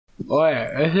Oh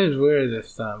yeah, this is weird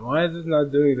this time. Why is it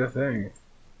not doing the thing?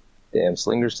 Damn,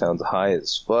 Slinger sounds high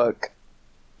as fuck.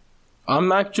 I'm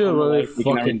actually really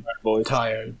fucking voice.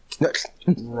 tired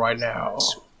right now.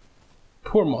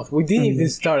 Poor Moth. We didn't even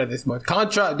start at this month.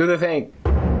 Contra, do the thing.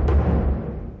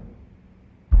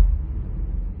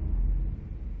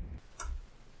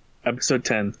 Episode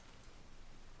 10.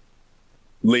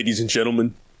 Ladies and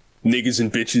gentlemen, niggas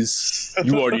and bitches,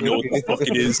 you already know what the fuck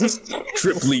it is.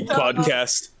 Trip League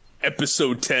Podcast,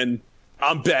 episode 10.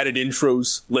 I'm bad at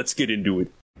intros. Let's get into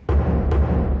it.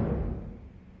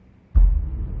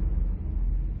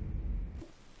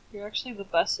 You're actually the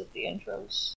best at the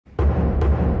intros.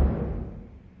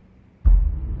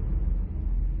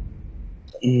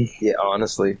 Yeah,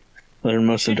 honestly. They're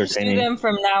most You should just do entertaining. them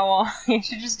from now on. You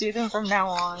should just do them from now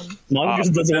on. Mom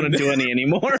just doesn't want to do any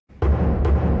anymore.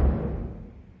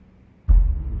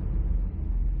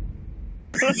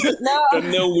 No,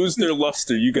 Then they'll lose their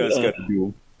luster. You guys gotta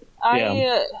do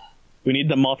them. We need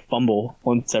the Moth fumble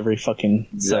once every fucking...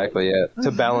 Exactly, yeah.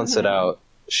 To balance it out,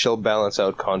 she'll balance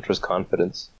out Contra's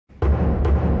confidence.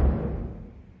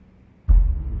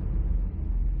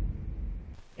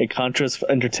 A Contra's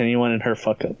entertaining one and her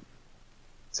fuck up.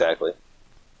 Exactly.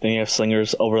 Then you have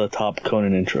Slinger's over-the-top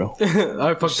Conan intro.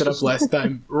 I fucked it up last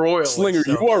time. Royal. Slinger,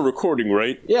 so. you are recording,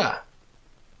 right? Yeah.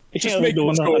 Just make do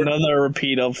it short. another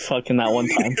repeat of fucking that one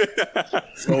time.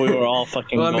 So we were all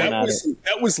fucking Well, I mean, going at it.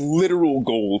 That was literal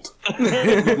gold.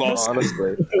 We lost.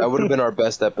 Honestly, that would have been our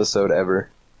best episode ever.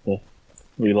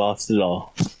 We lost it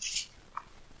all.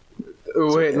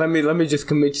 Wait, let me just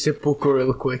commit seppuku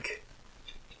real quick.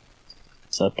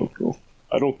 Seppuku.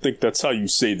 I don't think that's how you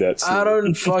say that. I Slinger.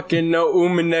 don't fucking know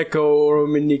Umineko or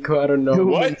Uminiko, I don't know.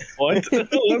 What? What? What does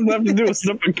that have to do with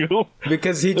seppuku?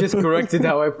 Because he just corrected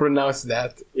how I pronounce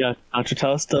that. Yeah, Contra,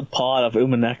 tell us the plot of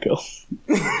Umaneko.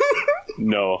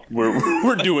 No,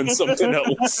 we're doing something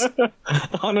else.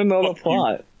 I want to know the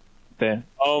plot. Damn.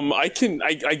 I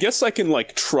guess I can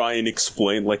like try and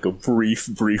explain like a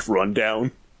brief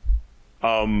rundown.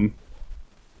 Oh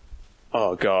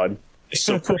god.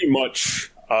 So pretty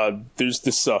much, there's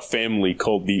this family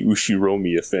called the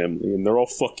Ushiromiya family, and they're all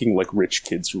fucking like rich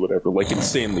kids or whatever, like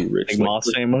insanely rich. Like Like,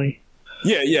 Moss family?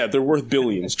 yeah, they're worth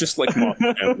billions, just like Moth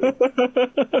family.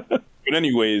 But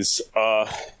anyways,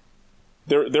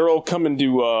 they're all coming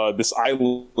to this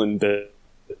island that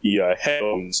the head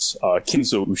owns,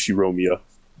 Kinzo Ushiromiya,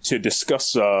 to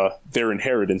discuss their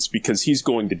inheritance because he's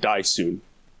going to die soon.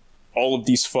 All of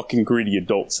these fucking greedy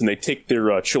adults, and they take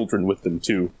their children with them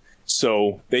too.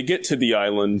 So they get to the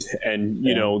island, and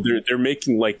you know they're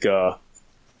making like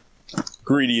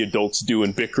greedy adults do,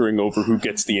 and bickering over who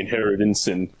gets the inheritance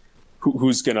and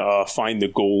who's gonna find the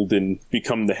gold and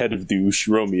become the head of the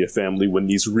Ushiromiya family. When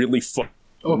these really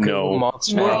no,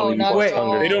 Moth's No, family not was at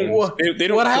all. hungry. they don't. What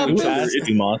kill happened? each other.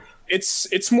 Fast, Moth.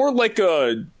 It's more like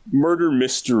a murder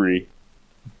mystery,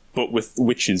 but with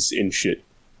witches and shit.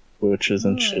 Witches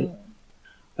and shit.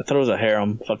 I thought it was a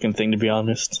harem fucking thing, to be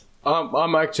honest.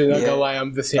 I'm actually not gonna lie,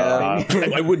 I'm the same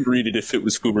thing. I wouldn't read it if it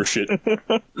was Goober shit. With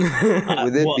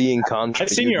it Well, being Contra, I've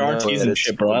seen your you know RTs that and it's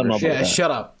shit, bro. I don't know about Yeah, that. shut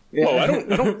up. Yeah. Oh, I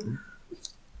don't.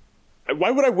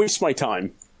 Why would I waste my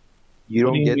time? You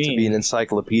What don't do you get to mean? be an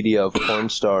encyclopedia of porn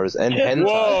stars and hentai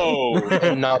Whoa!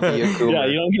 and not be a Coomer. Yeah,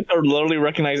 you don't get to literally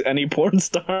recognize any porn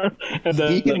star. And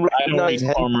then He can like, I don't recognize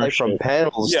read porn or hentai from shit.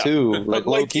 panels Yeah. too, like Like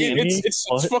low key. it's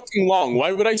What? fucking long.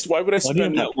 Why would I do you spend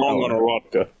have that long power? on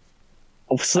erotica?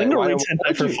 Oh, Slinger Why- reads why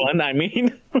hentai for would you? fun, I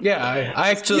mean. Yeah, I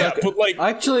actually Yeah, but like I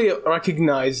actually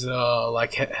recognize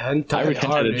like hentai I read hentai to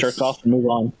artists jerk off and move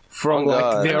on. from Oh, like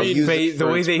God. their I mean, use it face, the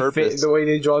for way its they purpose. the way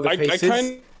they draw the I faces.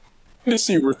 kind of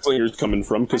see where Slinger's coming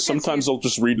from because sometimes I'll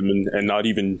just read them and not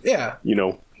even Yeah, you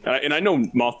know. And I know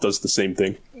Moth does the same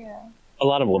thing. Yeah. A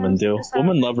lot of women do.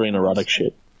 Women love reading erotic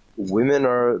shit. Women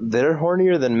they're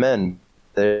hornier than men.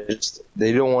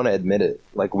 They don't want to admit it.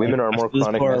 Like women are more This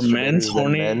chronic for masturbators men's than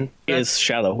horny men. is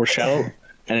shallow. We're shallow,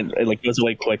 and it like goes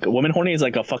away quick. Women horny is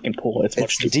like a fucking pool. It's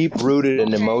much It's too deep rooted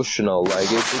and emotional. Like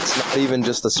it's not even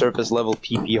just a surface level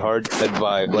pee hard fed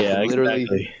vibe. Like Yeah, literally,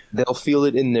 exactly. they'll feel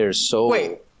it in their soul.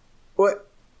 wait, what?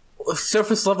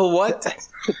 Surface level what?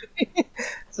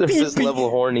 surface level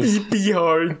horny. EP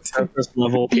hard. surface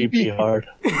level PP hard.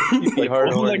 Pee hard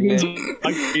Like, horny.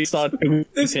 I saw two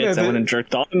This tits that man- went and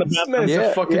jerked off in the This bathroom. man's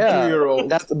a fucking 2-year-old.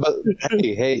 That's but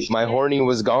hey, my horny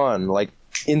was gone like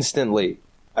instantly.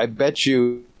 I bet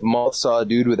you Moth saw a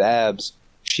dude with abs.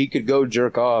 She could go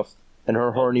jerk off, and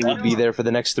her horny would be there for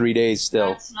the next 3 days still.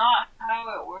 That's not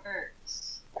how it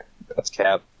works. That's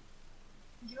cap.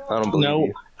 You I don't believe No,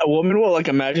 you. a woman will like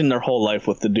imagine their whole life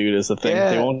with the dude is the thing.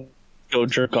 Yeah. They won't go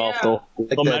jerk off though. Like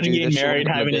that Imagine dude getting that she married, went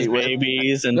on a having his date with.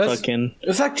 babies, and That's- fucking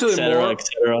It's actually etc. more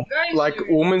etc. like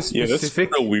woman Yeah, that's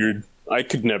specific. real weird. I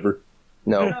could never.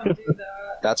 No, Don't do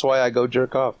that. that's why I go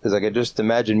jerk off because I could just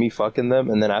imagine me fucking them,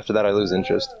 and then after that I lose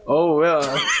interest. Oh well,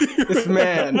 this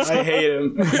man, I hate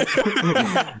him.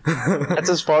 That's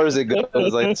as far as it goes.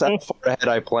 Like that's how far ahead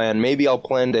I plan. Maybe I'll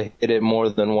plan to hit it more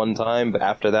than one time, but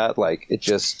after that, like it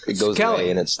goes Skelly.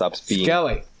 away and it stops being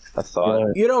Skelly, a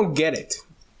thought. you don't get it.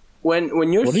 When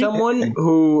you're What do you- someone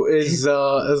who is What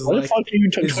the like fuck are you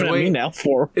is trying at me wait- now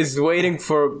for? is waiting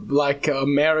for like a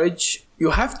marriage,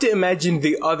 you have to imagine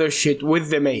the other shit with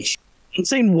the mate. I'm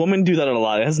saying women do that a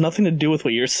lot. It has nothing to do with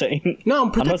what you're saying. No, I'm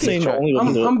I'm protecting. not saying the only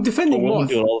women do it. I'm defending but women Moth.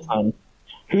 do it all the time.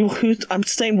 I'm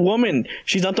saying woman.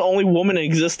 She's not the only woman in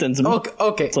existence.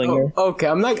 Okay, Slinger. okay.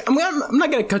 I'm not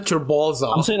gonna cut your balls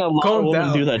off. I'm saying a lot Calm of women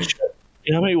down. do that shit.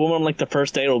 You know how many women on like the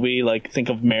first date will be like think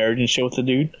of marriage and shit with the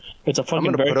dude? It's a I'm fucking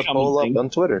gonna very put a common poll up thing. on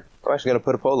Twitter. I'm actually gonna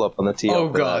put a poll up on the TL.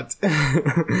 Oh for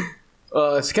that.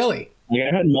 God. Skelly. Like,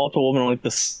 I had multiple women on like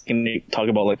the second date talk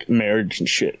about like marriage and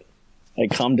shit.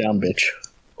 Like, calm down, bitch.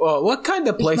 What kind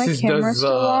of Is my places camera does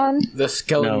still on? the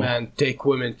Skelly No. man take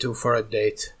women to for a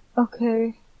date?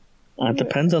 Okay. It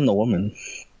depends on the woman.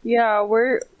 Yeah,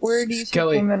 where do you see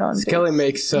women on Skelly dates?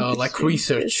 makes like Interesting.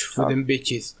 research for them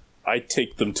bitches. I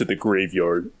take them to the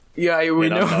graveyard, Yeah, we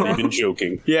and know. I'm not even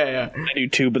joking. yeah. I do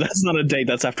too, but that's not a date.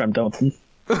 That's after I'm done with them.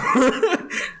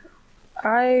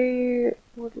 I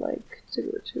would like to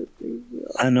go to a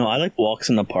graveyard. I don't know. I like walks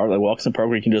in the park. Like walks in the park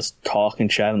where you can just talk and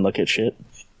chat and look at shit.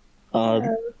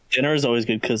 Dinner is always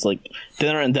good because like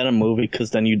dinner and then a movie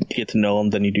because then you get to know them.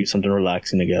 Then you do something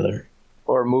relaxing together.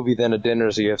 Or a movie, then a dinner,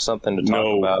 so you have something to talk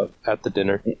No. about at the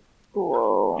dinner.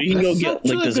 Whoa. You can go That's get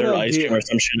such like a dessert good ice idea. cream or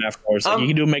some shit afterwards. Like you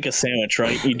can do make a sandwich,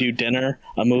 right? You do dinner,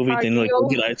 a movie, then like go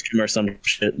get ice cream or some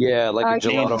shit. Yeah, like a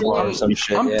Ideal gelato bar or date. some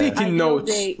shit. I'm yeah. taking Ideal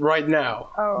notes date. right now.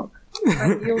 Oh,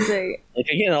 ideal date. Like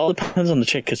again, it all depends on the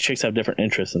chick because chicks have different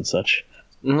interests and such.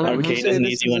 Mhm. Arcade say is an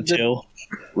this easy is a one good- too.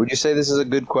 Would you say this is a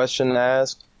good question to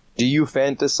ask? Do you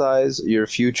fantasize your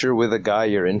future with a guy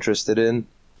you're interested in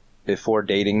before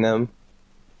dating them?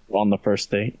 On the first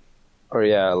date. Or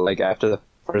yeah, like after the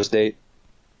first date?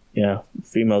 Yeah,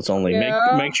 females only.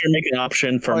 Yeah. Make sure you make an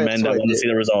option for Oh, yeah, men that's that what I want to did. see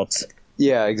the results.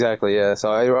 Yeah, exactly, yeah.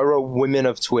 So I wrote women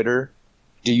of Twitter.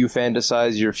 Do you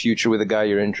fantasize your future with a guy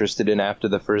you're interested in after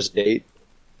the first date?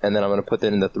 And then I'm going to put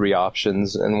that in the 3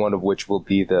 options, and one of which will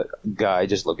be the guy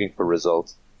just looking for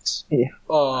results.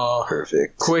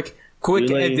 Perfect. Quick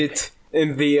Really? edit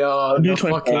in the Do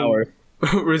 24 fucking hours.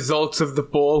 results of the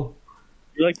poll.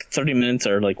 You're like 30 minutes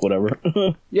or like whatever.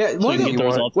 Yeah, why you don't get the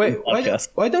results wait? of the podcast.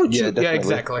 Why don't you? Yeah, Yeah, definitely.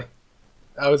 exactly.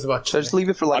 I was about Should I to just leave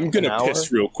it for like I'm an gonna hour?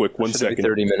 piss real quick. One Should it be second.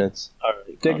 30 minutes?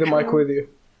 take the mic with you.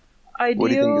 Ideal. What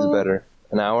do you think is better?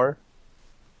 An hour?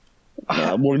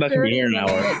 We're not gonna be here an 30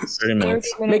 hour. minutes. 30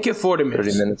 minutes. Make it 40 minutes.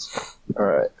 30 minutes?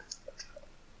 Alright.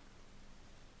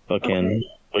 Fucking.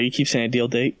 What do you keep saying? Ideal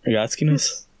date? Are you asking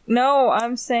us? No,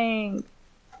 I'm saying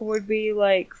would be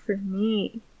like for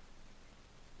me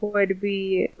would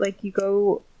be like you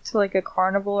go to like a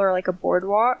carnival or like a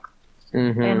boardwalk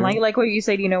Mm-hmm. and like what you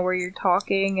said, you know, where you're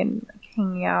talking and like,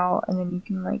 hanging out and then you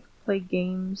can like play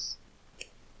games.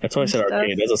 That's why I said Stuff.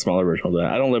 arcade. That's a smaller version of that.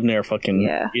 I don't live near fucking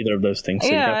Yeah. either of those things. so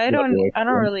you Yeah, have to I look don't away I from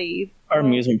don't them. really Our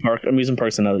amusement park. Amusement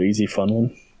park's another easy, fun one.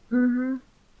 Mm-hmm.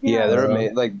 Yeah, they're Yeah.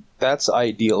 amazing. Like, that's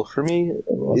ideal for me,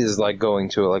 is like going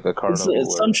to like a It's, carnival.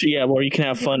 it's some shit, yeah, where you can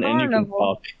have fun and you can Carnival.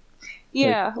 talk.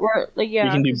 Yeah, or like yeah.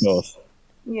 you can do 'cause- both.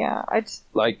 Yeah, I just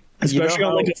like, Especially you know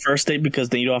on like how- a first date because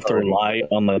then you don't have to Oh. rely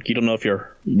on like you don't know if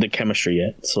you're the chemistry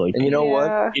yet. So like and you know Yeah.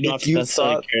 what? you don't have If to you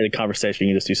necessarily thought, carry the conversation.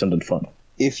 You can just do something fun.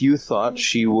 if you thought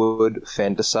she would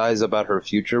fantasize about her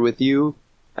future with you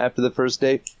after the first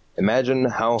date, imagine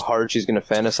how hard she's going to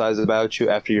fantasize about you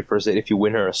after your first date if you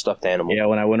win her a stuffed animal. Yeah,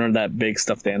 when I went on that big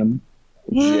stuffed animal.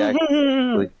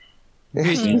 Exactly.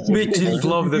 Bitches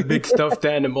love the big stuffed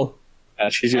animal.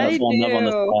 She's gonna I fall in love on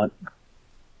the do. spot.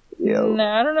 Yo. No,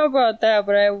 I don't know about that,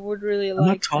 but I would really I'm like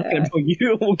not talking that. about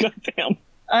you. Goddamn.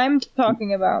 I'm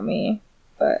talking about me,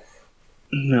 but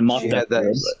I'm off She that. had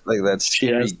that like that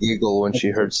scary has- giggle when she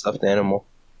heard stuffed animal.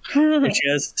 She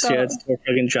has a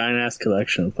fucking giant ass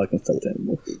collection of fucking stuffed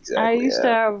animals. Exactly. I used to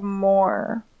yeah. have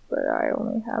more, but I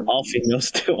only have All females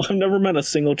too. I've never met a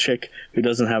single chick who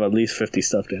doesn't have at least 50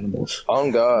 stuffed animals. On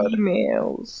God,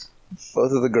 females.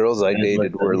 both of the girls I And dated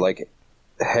like were the- like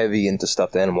heavy into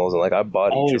stuffed animals, and like I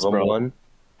bought each Always, of them bro. one,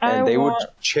 I and they would want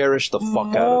cherish the fuck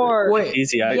out of it. more. Wait,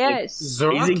 Easy, Yes.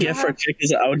 easy gift for a chick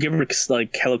is I would give her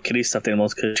like Hello Kitty stuffed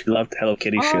animals because she loved Hello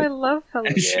Kitty Oh, I shit. love Hello And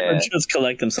Kitty. she Yeah. would just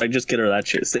collect them, so I just get her that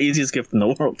shit. It's the easiest gift in the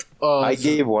world. I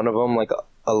gave one of them like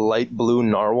a light blue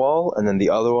narwhal, and then the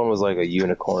other one was like a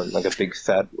unicorn, like a big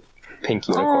fat pink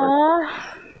unicorn.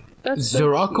 Aww. That's so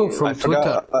Zorako cute. from I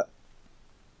forgot. Twitter.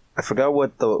 I forgot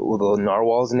what the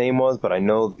narwhal's name was, but I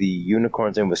know the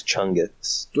unicorn's name was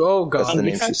Chungus. Oh That's the god.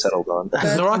 name she settled on.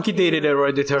 Zoraki dated a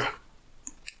Redditor.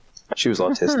 She was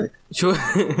autistic.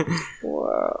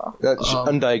 Wow.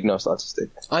 Undiagnosed autistic.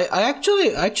 I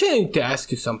actually need to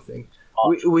ask you something.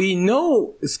 We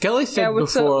know Skelly said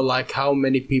what's before like how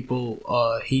many people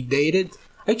he dated.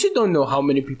 I actually don't know how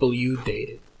many people you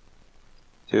dated.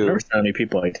 Two. Never how many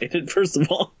people I dated. First of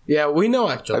all, Yeah, we know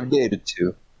actually. I've dated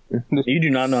two. you do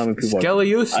not know how many people. Skelly,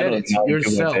 you I said don't it know how many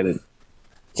people I yourself. dated.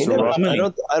 You never- how many?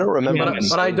 I don't remember. Yeah,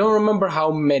 But I don't remember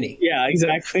how many. Yeah,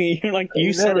 exactly. You're like you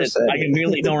You said never it. said I it.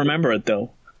 really don't remember it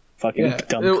though. Fucking Yeah,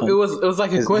 dumb. it cunt. was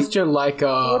like a Is he- question like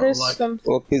What is like some?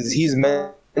 Well, because he's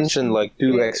mentioned like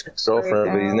two ex-girlfriends,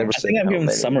 but he's never I said think I've how given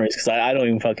many. summaries because I don't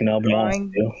even fucking know. I'll be honest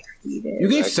with you. you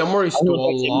gave summaries to a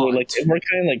lot. Like we're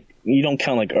kind of like you don't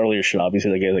count like earlier shit.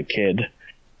 Obviously, like as a kid,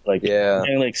 like Yeah.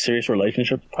 and like serious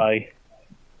relationships probably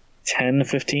 10 to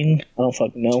 15. I don't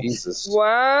fucking know. Jesus.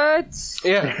 What?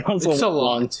 Yeah, That's it's a a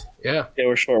long- lot. Yeah. They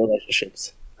were short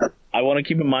relationships. I want to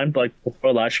keep in mind, like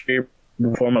before last year,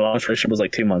 before my last relationship was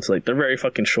like 2 months. Like they're very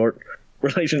fucking short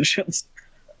relationships.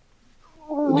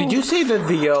 Did you say that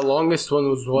the longest one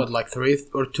was what, like 3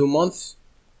 or 2 months?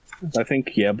 I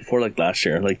think before like last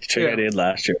year, like the chick Yeah. I did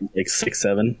last year, like 6,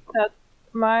 7.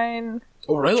 Mine.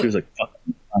 Oh, She really? was like fuck.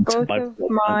 Both of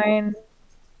mine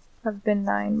have been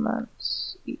 9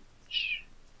 months each.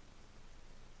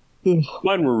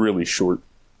 Mine were really short.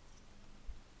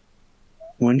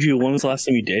 When was the last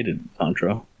time you dated,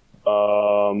 Contra?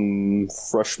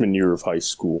 Freshman year of high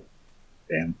school.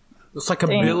 Damn. It's like a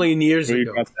Dang. billion years Were you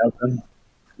ago. dropped out then?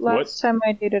 Last time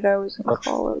I dated, I was in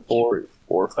college. Four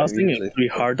or I was five thinking years. it'd be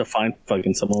hard to find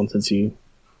fucking someone since you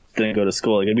didn't go to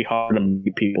school. Like it'd be hard to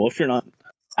meet people if you're not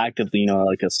actively,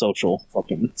 like a social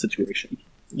fucking situation.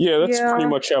 Yeah, that's Yeah. pretty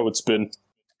much how it's been.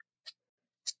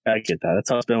 I get that. That's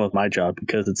how it's been with my job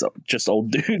because it's just old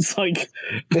dudes. Like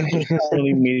not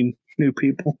really meeting new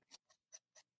people.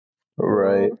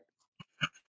 Right.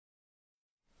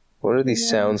 What are these Yeah.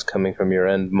 sounds coming from your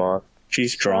end, Moth?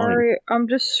 She's drawing. Sorry, I'm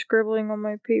just scribbling on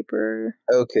my paper.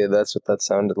 Okay, that's what that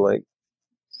sounded like.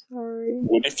 Sorry.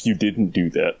 What if you didn't do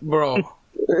that? Bro,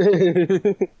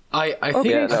 I think Okay,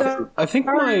 Yeah, so I think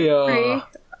my sorry.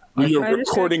 We are I just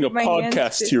recording a have to keep my hands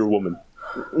podcast to- here, woman.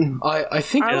 I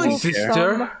think I my will sister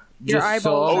thumb your just eyeballs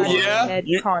saw. Oh, on yeah? my head,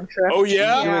 You- Contra. Oh,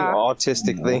 yeah? Doing Yeah.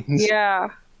 autistic things. Yeah.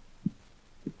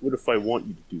 What if I want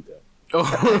you to do that?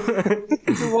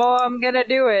 Oh. Well, I'm gonna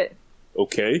do it.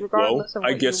 Okay, well, Regardless of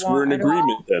I what guess you we're in want, I don't-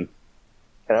 agreement then.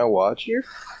 Can I watch? You're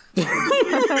weird.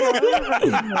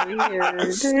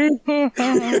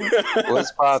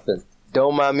 What's poppin'?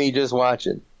 Don't mind me just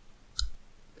watching.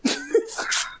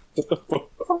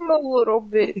 I'm a little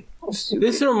bit.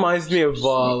 This reminds me of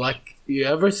like, you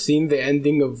ever seen the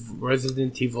ending of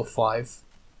Resident Evil 5?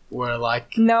 Where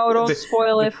like No, don't The-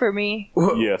 spoil it for me.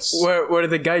 Yes. where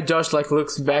the guy Josh like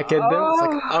looks back at them, it's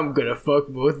like, I'm gonna fuck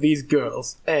both these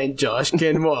girls and Josh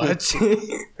can watch.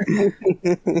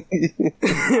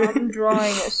 I'm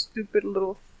drawing a stupid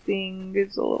little thing.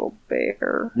 It's a little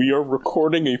bear. We are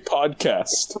recording a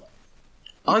podcast.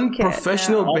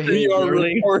 Unprofessional Okay, We are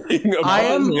behavior. recording a I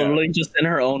am- podcast. Literally just in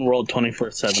her own world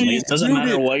 24/7. She's It doesn't matter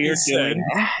muted, what you're he said. doing.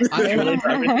 I She am, relates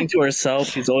everything to herself.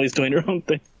 She's always doing her own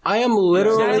thing. I am I'm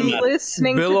literally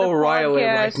listening Bill to the O'Reilly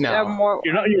podcast. right now.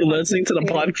 You're listening to the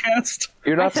podcast.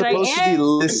 You're not I said I supposed to be am.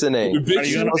 listening. The bitch Are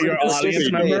you gonna be wasn't your audience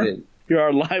listening. member? You're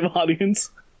our live audience.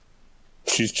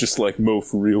 She's just like Mo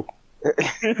for real. My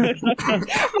Mo's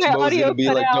audio gonna be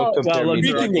cut like, out. don't compare Wow, me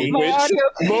look, to Speaking that. of My which, audio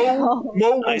cut out.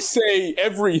 Mo will say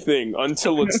everything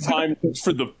until it's time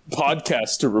for the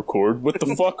podcast to record. What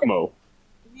the fuck, Mo?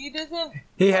 He doesn't.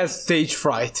 he has stage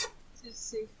fright. Just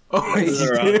say- Oh,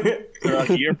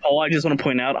 Your poll, I just want to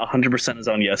point out, 100% is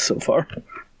on yes so far.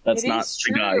 That's It not is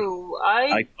the guy. true. I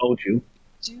I told you.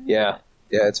 do. Yeah.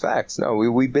 Yeah, it's facts. No,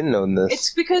 we've been knowing this.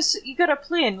 It's because you got a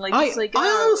plan. Like I- it's like I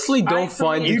honestly don't I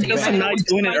find believe it You just bad. denied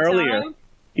doing it my earlier. time.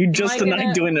 You just Am I denied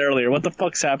gonna- doing it earlier. What the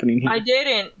fuck's happening here? I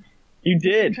didn't. You I'm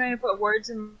did. trying to put words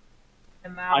in my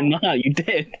mouth. I'm not. You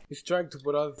did. He's trying to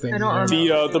put other things I don't there.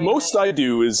 remember. The most I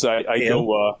do is I Yeah.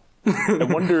 go, I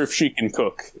wonder if she can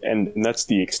cook, and that's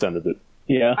the extent of it.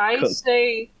 Yeah. I cool.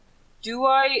 say,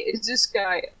 is this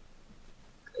guy?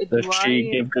 Does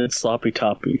she give good sloppy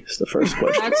toppy? Is the first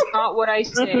question. That's not what I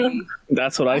say.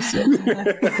 That's what I said.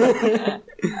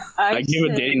 I give a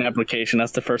say- dating application.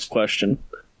 That's the first question.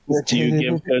 Do you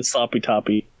give good sloppy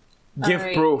toppy? Give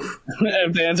Alright. proof.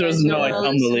 If the answer is no, I Don't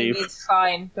come listen to me, leave. It's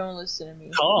fine. Don't listen to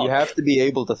me. Talk. You have to be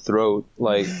able to throat.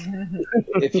 Like,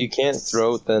 if you can't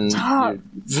throat, then Stop.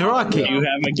 Zeraki, You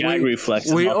have a gag reflex.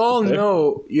 we enough all there.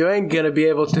 know you ain't gonna be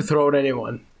able to throw at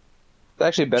anyone. it's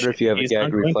actually better if you have a He's gag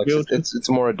not going reflex. to. It's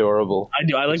more adorable. I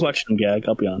do. I like watching him gag.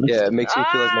 I'll be honest. Yeah, it makes me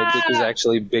feel like my dick is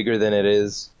actually bigger than it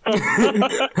is.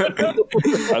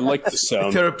 I like the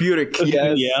sound. Therapeutic.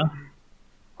 Yes. Yeah.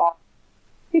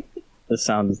 The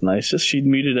sound is nice. Just she's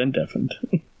muted and deafened.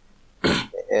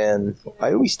 And why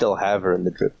do we still have her in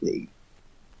the drip league?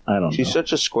 I don't She's know.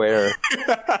 such a square.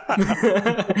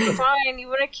 Fine. You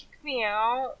wanna kick me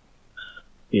out?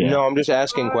 Yeah. No, I'm just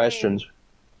asking Why? questions.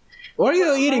 What are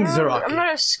you eating, I'm Zeraki?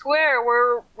 not a square.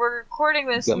 We're recording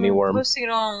this Got and me we're warm. posting it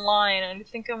online. I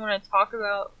think I'm gonna talk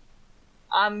about.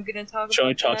 I'm gonna talk. She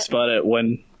only about talks that. about it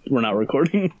when we're not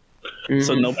recording,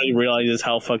 so nobody realizes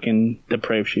how fucking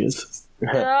depraved she is.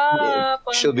 Shut up,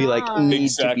 I'm She'll be like, not. need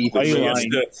Exactly. to be Are you She lying? has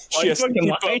to- Why she you has to fucking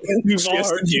keep up- lying? We've she all has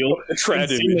to heard keep you. up the trad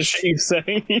Seen the image. shit you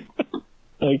say.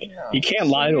 Like, No. you can't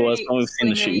lie to us when we've seen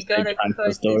the shit you You say gotta behind cut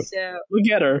closed doors. this out. Look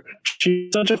at her.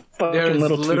 She's such a fucking There's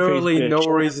little literally two-faced no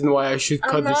bitch. reason why I should I'm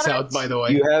cut this not- out, by the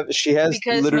way. She has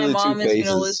Because my literally mom two is faces.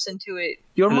 gonna listen to it.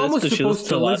 Your And mom that's was because she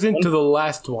supposed listened to to the last listen one? to the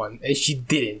last one, and she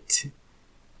didn't.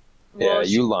 Yeah, Well,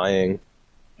 you lying.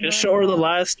 Just show her the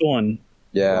last one.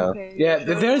 Yeah. okay, Yeah,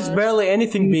 sure there's was. barely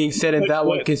anything being said in that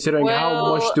one, Well, considering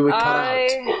how much do we cut out.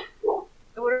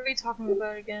 What are we talking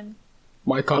about again?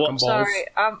 My cock Well, and balls. Sorry,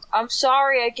 I'm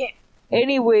sorry. I can't.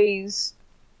 Anyways,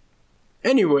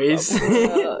 Anyways,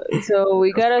 so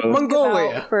we gotta think Mongolia.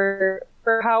 about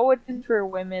for how it is for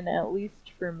women, at least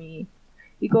for me.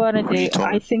 You go on a What are you date.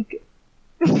 talking- I think.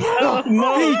 he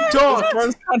talked.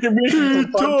 First contribution to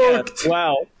the podcast.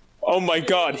 Wow. Oh my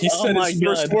god, he Oh said my his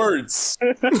first God. words.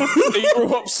 They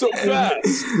grew up so fast. Get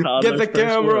the Toddler's first word.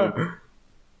 camera.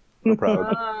 I'm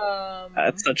proud.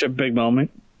 That's such a big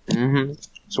moment. hmm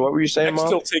So what were you saying, Next, Mom?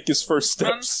 he'll take his first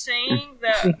I'm steps. saying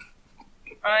that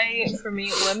for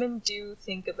me, women do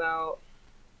think about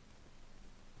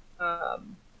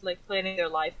like planning their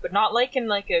life, but not like in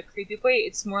like a creepy way.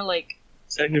 It's more like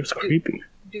That was creepy.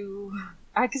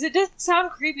 because it does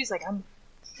sound creepy. It's like I'm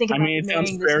thinking. I mean, it about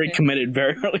sounds marrying this very man. committed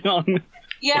very early on.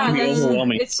 Yeah, It'd be that's-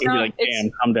 overwhelming. it's You'd be not. like, it's,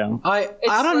 damn, calm down. I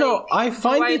it's don't know. like, I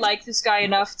find do I it. like this guy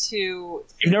enough to? You've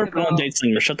think never gone on about- date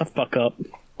singer. Shut the fuck up.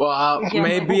 Well, Yeah,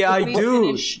 maybe but I let me do.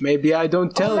 finish. Maybe I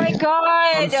don't tell Oh my you.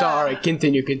 god! I'm sorry.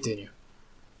 Continue.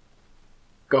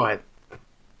 Go ahead.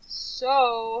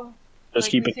 So Just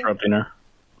Like, keep we think- interrupting her.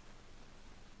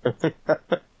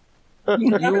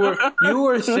 You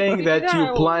were saying that you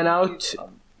Yeah, plan well, out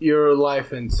your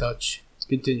life and such.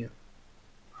 Continue.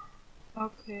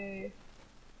 Okay.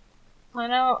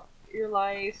 Plan out your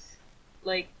life.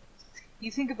 Like,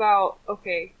 you think about,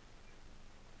 okay,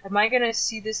 am I gonna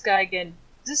see this guy again?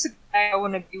 Is this a guy I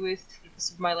want to be with for the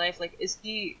rest of my life? Like, is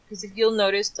he? Because if you'll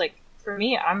notice, like, for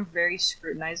me, I'm very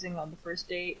scrutinizing on the first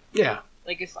date. Yeah.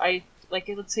 Like, if I, like,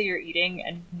 let's say you're eating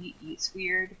and he eats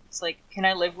weird, it's like, can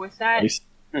I live with that? Nice.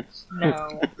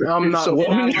 No. I'm not. So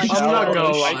I'm I'm like, not gonna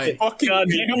I lie. Fucking God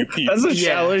hate damn, you people. that's the Yeah,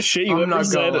 shallowest shit you I'm ever not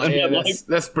said gonna lie. in Yeah, my life.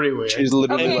 that's pretty weird. She's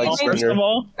literally Okay, like maybe- First Springer. of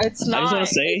all, It's not. I was gonna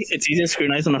say it's easy to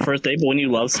scrutinize on the first date, but when you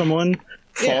love someone,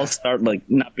 Yeah. falls start like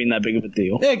not being that big of a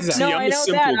deal. Exactly. No, See, I I'm a know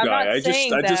simple that. I'm guy. not I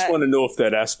saying just that. want to know if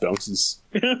that ass bounces.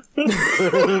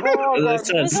 Oh,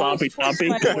 That's God, a you sloppy always twist toppy.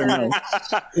 my words.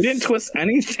 You didn't twist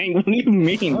anything. What do you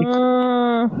mean?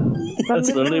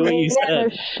 That's literally what you in said.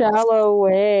 a shallow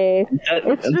way. That,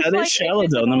 It's just that is like, shallow if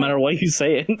it's though, no not- matter what you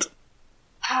say it.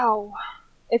 How?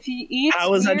 If he eats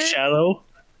How is that weird, shallow?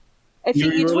 if he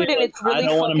You're eats really weird and like, it's really I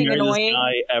don't want to fucking marry annoying. this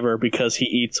guy ever because he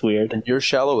eats weird. And you're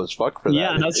shallow as fuck for that.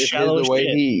 Yeah, that's If shallow the way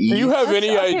shit. he Do eats. you have That's-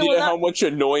 any okay, idea well, how not- much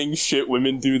annoying shit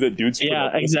women do that dudes put Yeah,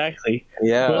 up with? exactly.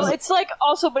 Yeah. Well, it's like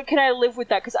also, but can I live with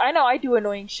that? Because I know I do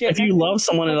annoying shit. If you love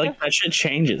someone, like that shit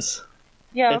changes.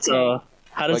 yeah, It's okay.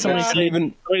 how did Like, somebody that's say?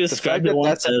 even Somebody the described fact it that once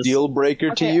that's a as deal breaker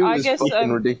to Okay, you I is guess,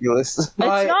 fucking ridiculous. It's not.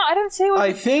 I didn't say it was I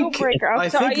a think- deal breaker. I I'm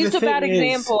sorry. I think used the a bad thing is,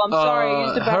 example. I'm sorry. I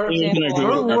used a bad her- example.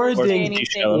 Her I would never wording say too anything.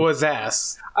 shallow. was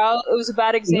ass. It was a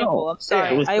bad example. No. I'm sorry.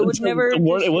 Yeah, it was- I would the never.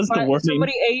 word- it wasn't the if wording.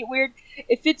 somebody ate weird.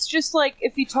 If it's just like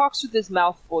if he talks with his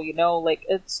mouth full, like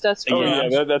that's. Oh Yeah.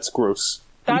 yeah, that's gross.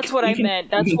 That's what I meant.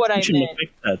 That's what I You can meant.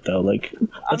 fix that though. Like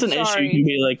that's I'm an issue. sorry. You can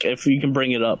be like, if you can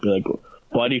bring it up, be like,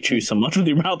 why do you chew so much with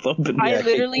your mouth open? I Yeah,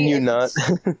 literally. can you if not?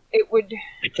 It would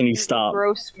Can you stop?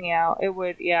 gross me out. It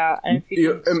would. Yeah. And if you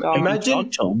You- didn't stop- imagine-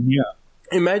 Talk to him. Yeah.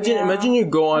 Imagine you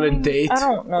go on a date I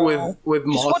don't know. with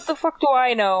Just what Moth. the fuck do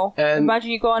I know? And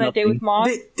Imagine you go on a date with Moth.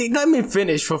 Let me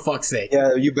finish for fuck's sake.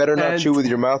 Yeah, you better not And- chew with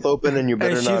your mouth open, and you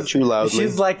better And not chew loudly.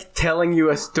 she's like telling you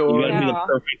a You story. gotta be the Yeah.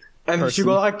 perfect And she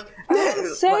go like,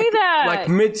 Say that. like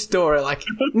mid story, like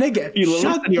nigga, You literally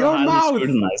shut said you're your highly mouth.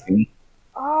 scrutinizing.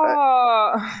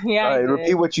 Oh, yeah. All I right, did.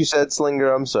 repeat what you said,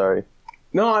 Slinger. I'm sorry.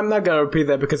 No, I'm not gonna repeat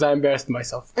that because I embarrassed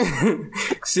myself.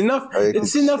 It's enough. Right,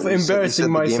 It's you enough said- you said embarrassing the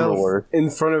gamer myself word. in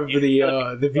front of the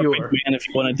viewer. Man, if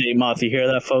you want to date Moth, you hear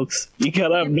that, folks? You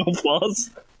gotta have no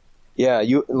flaws. Yeah,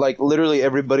 you like literally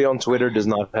everybody on Twitter does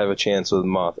not have a chance with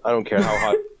Moth. I don't care how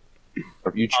hot.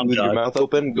 If you chew with your God. mouth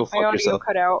open, go My fuck audio yourself.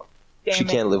 cut out. Damn She it.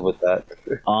 can't live with that.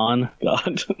 On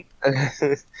God.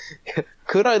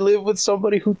 Could I live with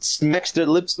somebody who smacks their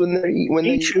lips when they eat? When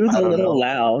He they chews I a don't little know.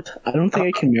 loud. I don't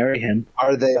think I can marry him.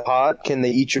 Are they hot? Can they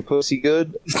eat your pussy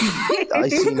good? I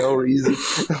see no reason.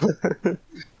 You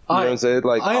know what I'm saying?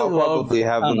 Like, I I'll love- probably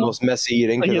have I the don't know. most messy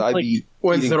eating because Like, I it's be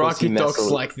When eating pussy Zaraki talks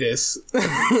messily. like this.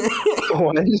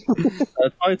 What?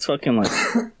 That's why it's fucking like.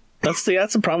 That's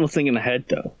the problem with thinking ahead,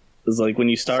 though. Is like when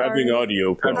you start Having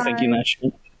audio start problems. thinking that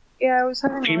shit. Yeah, I was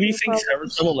having If you audio think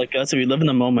problems. someone like us, if you live in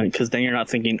the moment, because then you're not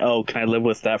thinking, oh, can I live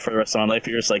with that for the rest of my life?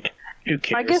 You're just like, who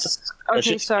cares? I guess. That's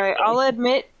Okay, just- sorry. I'll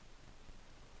admit.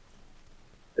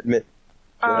 Admit.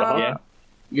 Yeah.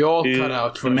 You all Dude, cut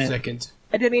out for a man. second.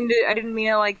 I didn't mean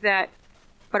it like that.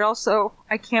 But also,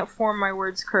 I can't form my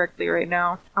words correctly right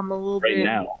now. I'm a little Right bit,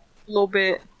 now.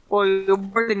 well,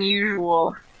 more than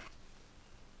usual.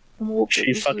 I'm a little bit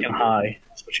She's fucking usually- high.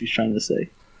 That's what she's trying to say.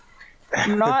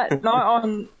 Not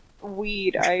on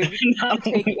weed. I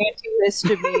take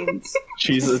antihistamines.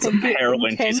 She's it's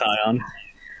heroin she's high on.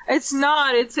 It's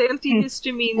not. It's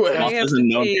antihistamines. Well, that I Moth have isn't to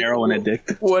known take. heroin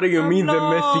addict. What do you I'm mean the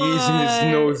meth is in his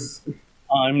not. nose?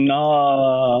 I'm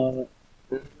not.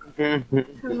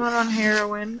 I'm not on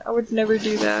heroin. I would never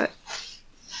do that.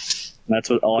 That's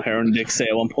what all heroin addicts say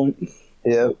at one point.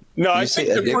 Yeah. No, I say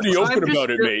think they're addict? pretty open I'm just about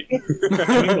it, mate.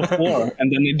 Before,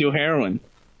 and then they do heroin.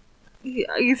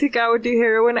 You think I would do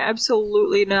heroin?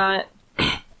 Absolutely not.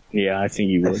 Yeah, I think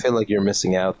you I would. feel like you're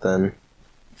missing out then.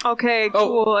 Okay,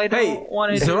 Oh, cool. I hey, don't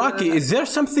want to Zaraki, do that. is there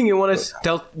something you want to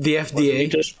tell the FDA?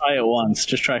 Just try it once.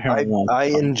 Just try heroin once. I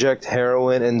inject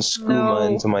heroin and skooma No.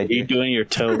 into my You're dick. doing your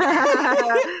toe.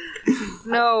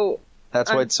 No,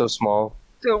 That's why it's so small.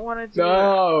 don't want to do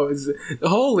that. No,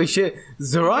 holy shit.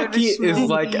 Zaraki You're is just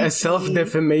like a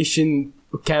self-defamation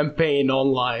campaign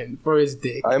online for his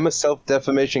dick. I'm a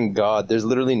self-defamation god. There's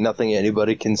literally nothing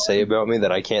anybody can say about me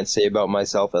that I can't say about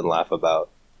myself and laugh about.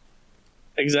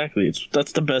 Exactly.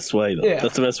 That's the best way, though. Yeah.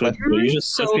 That's the best way to do it. You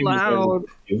just So just people loud.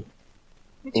 you.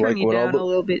 Let me turn Like, you when all down the- a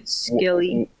little bit,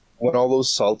 Skilly. When all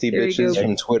those salty There you bitches go.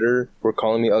 from Twitter were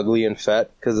calling me ugly and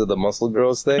fat because of the muscle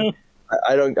girls thing,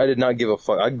 I did not give a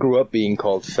fuck. I grew up being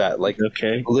called fat. Like,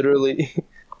 Okay. literally,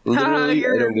 I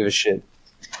You're- don't give a shit.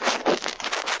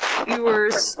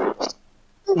 Viewers.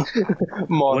 Mom,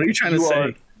 What are you trying to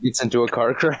say? Gets into a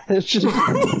car crash.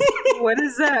 What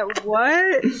is that?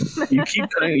 What? You keep.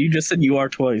 You just said you are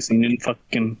twice, and you didn't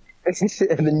fucking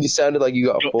and then you sounded like you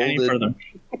got go any folded. further.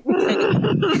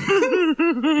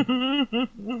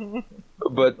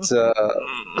 But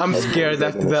I'm scared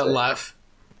after that laugh.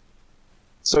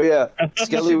 so yeah,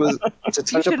 Skelly was to You touch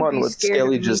shouldn't upon be what scared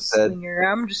Skelly of me, just said. Slinger.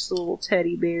 I'm just a little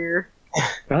teddy bear.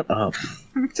 Shut up.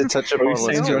 To touch upon you what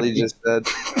saying, Skelly Jordan? just said,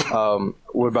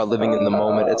 we're about living in the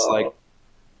moment. It's like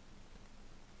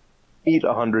meet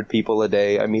 100 people a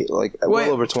day. I meet like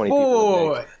well over 20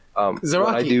 people a day. Wait. What I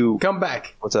Zaraki, do. come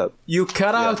back. What's up? You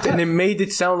cut out and it made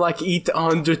it sound like eat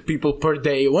 100 people per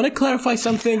day. Want to clarify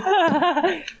something?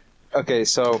 Okay,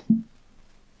 so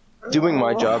doing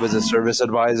my job as a service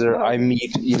advisor, I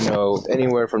meet,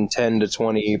 anywhere from 10 to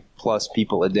 20 plus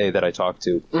people a day that I talk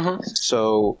to. Mhm.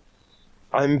 So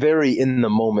I'm very in the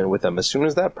moment with them. As soon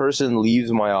as that person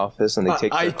leaves my office and they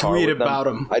take I their car tweet with them, about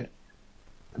them.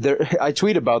 I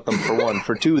tweet about them for one.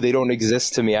 For two, they don't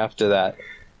exist to me after that.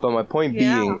 But my point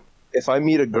Yeah. being, if I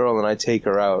meet a girl and I take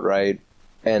her out, right,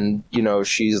 and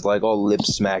she's like all lip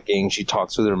smacking, she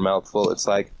talks with her mouth full, it's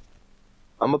like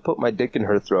I'm gonna put my dick in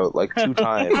her throat like 2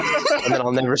 times, and then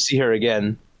I'll never see her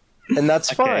again, and that's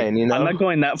fine, I'm not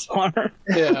going that far.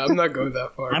 Yeah, I'm not going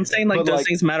that far. I'm saying like But, those like-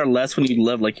 things matter less when you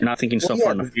live. Like you're not thinking so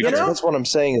far in the future. That's what I'm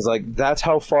saying. Is like that's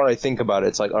how far I think about it.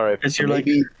 It's like all right, Because so you're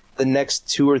maybe the next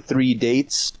 2 or 3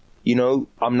 dates, I'm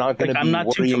not gonna Like, be I'm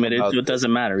not too worrying committed, about so it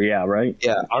doesn't matter. Yeah, right.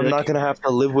 Yeah, I'm Like- not gonna have to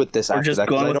live with this We're after just that.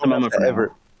 'cause going I with don't the have moment to for now.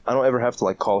 ever. I don't ever have to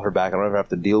like call her back. I don't ever have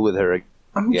to deal with her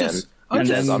I'm again. just, I'm And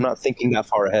just, then- I'm not thinking that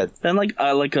far ahead. Then like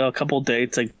a couple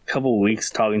dates, like a couple weeks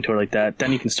talking to her like that,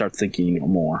 then you can start thinking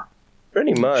more.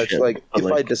 Pretty much. Shit, Like but, if I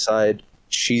like- decide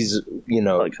she's,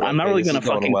 Like I'm not hey, really this gonna is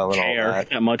going fucking well and all care that.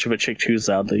 that much of a chick choose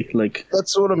loudly. Like,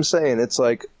 That's what I'm saying. It's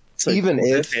like it's like even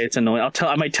if it's annoying,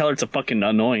 I might tell her it's a fucking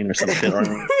annoying or something.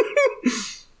 Or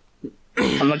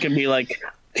I'm not gonna be like,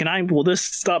 will this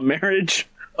stop marriage?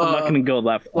 I'm not gonna go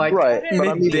that far. Like, Right, but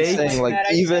I'm even mid-date? saying, like, That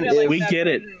I even said it like if We that, get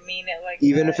but it. didn't mean it like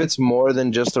even that. if it's more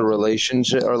than just a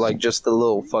relationship or like just a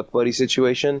little fuck buddy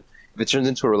situation, if it turns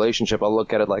into a relationship, I'll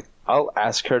look at it like I'll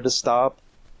ask her to stop,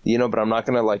 but I'm not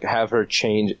gonna like have her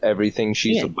change everything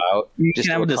she's Yeah. about You just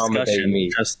can to have a accommodate discussion,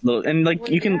 me. and like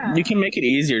Well, you can yeah. make it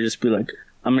easier. Just be like,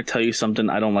 I'm gonna tell you something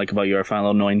I don't like about you or I find a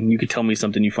little annoying. You can tell me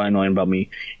something you find annoying about me.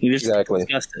 You just Exactly.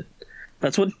 discuss it.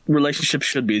 That's what relationships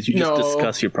should be. Is you just No.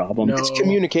 discuss your problems. No. It's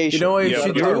communication. You know what you Yeah,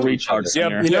 should You're a do? retard. Yeah,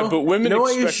 Singer. You know- but women you know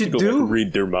what you expect should to like, do?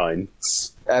 read their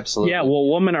minds. Absolutely. Yeah, well,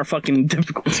 women are fucking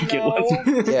difficult to get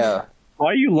with. No. Yeah.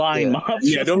 Why are you lying, Yeah. Mom?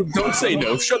 Yeah, don't say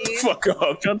no. Shut the fuck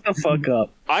up. Shut the fuck up.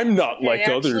 I'm not like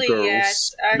Okay, other actually, girls.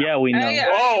 yes. Yeah, we know.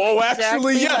 Oh,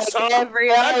 actually, yes, huh?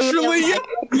 Actually,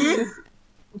 yes.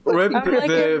 Rip I'm like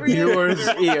the every viewers'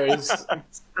 other- ears.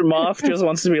 Moth just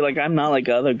wants to be like, I'm not like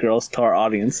other girls to our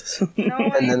audience. No,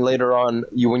 And then later on,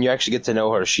 when you actually get to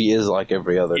know her, she is like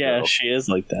every other Yeah, girl. she is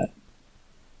like that.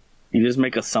 You just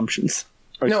make assumptions.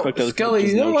 Or No, expect other people Skelly, to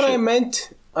you know what shit. I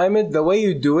meant? I meant the way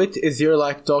you do it is you're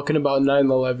like talking about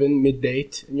 9/11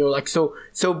 mid-date, and you're like, so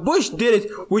Bush did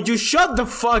it. Would you shut the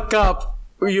fuck up?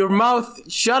 Your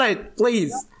mouth, shut it,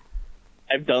 please.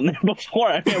 I've done that before.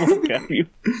 I won't get you.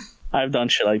 I've done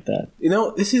shit like that. You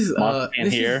know, this is Moth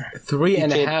can't hear.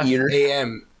 3:30 hear.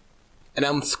 a.m. and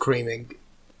I'm screaming.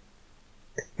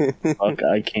 Fuck,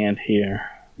 I can't hear.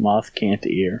 Moth can't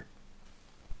hear.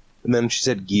 And then she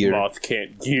said gear. Moth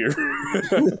can't gear.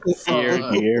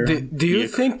 Gear, gear. Do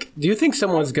you think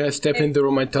someone's gonna step in the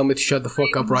room and tell me to shut the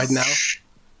fuck up right now?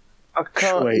 I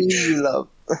can't Wait. hear you, love.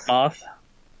 Moth?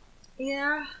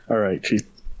 Yeah. Alright, she's.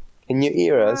 Can you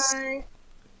hear us? Hi.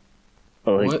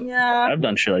 Oh, like, What? Yeah. I've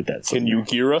done shit like that. Can you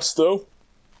gear us though?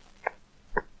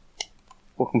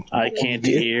 Welcome to I can't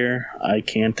hear. I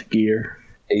can't gear.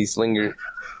 Hey, Slinger.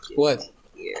 What?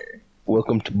 Here.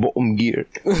 Welcome to Bottom Gear.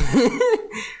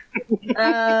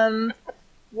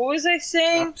 What was I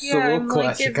saying? Absolute Yeah, I'm like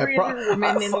classic. every other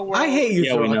woman in the world. I hate you,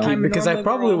 Yeah, we know. Rocky, I'm a because I normal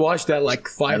probably girl. watched that like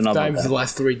I 5 don't know about times that. the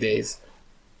last 3 days.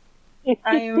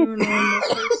 I am a normal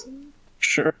person.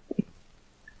 Sure.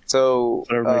 So,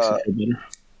 Whatever makes you feel better.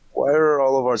 why are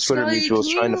all of our Twitter Scully, mutuals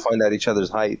can trying to you- find out each other's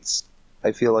heights?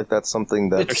 I feel like that's something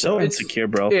that... They're so It's- insecure,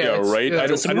 bro. Yeah, Yeah, it's- right. yeah, I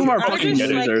don't. Some I of them are don't fucking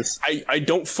just, like- losers. I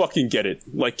don't fucking get it.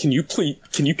 Like, can you please?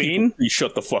 Can you Being- people please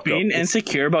shut the fuck Being up?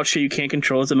 insecure about shit you can't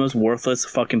control is the most worthless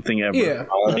fucking thing ever. Yeah.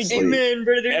 honestly, Amen,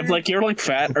 brother. If like you're like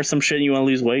fat or some shit and you want to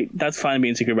lose weight, that's fine to be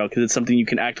insecure about because it's something you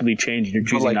can actively change and you're but,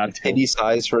 choosing like not to. titty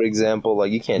size, for example,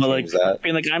 like you can't But like change that.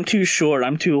 being like I'm too short,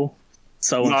 I'm too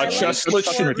so. Nah, like chestlet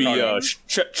short should be. women.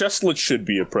 Chestlet should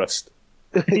be oppressed.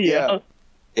 yeah.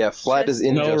 Yeah, flat is No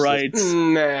injustice. No rights.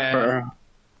 Nah.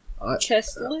 for-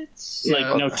 Chestlets. Yeah.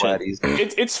 Like no shit. Flatties.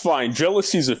 It's fine.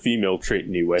 Jealousy's a female trait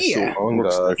anyway, Yeah. so Oh, it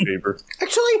works in God. my favor.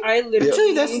 Actually, I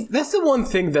literally. that's the one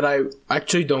thing that I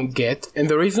actually don't get, and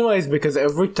the reason why is because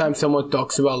every time someone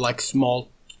talks about like small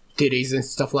titties and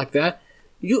stuff like that,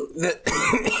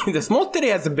 the small titty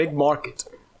has a big market.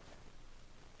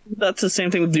 That's the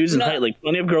same thing with dudes in No. height. Like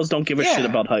plenty of girls don't give a Yeah. shit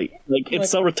about height. Like it's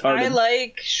so retarded. I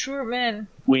like short men.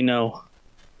 We know.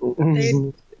 They,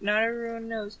 not everyone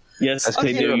knows. Yes, That's they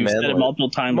because do. you're a You said it manlet. multiple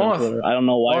times Moth. on Twitter. I don't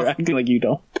know why you're Moth. acting like you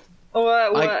don't.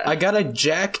 What? I got a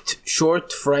jacked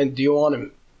short friend. Do you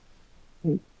want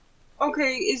him?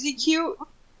 Okay, is he cute?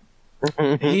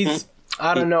 He's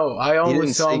I don't know. I only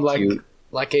didn't saw say him cute.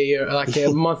 like a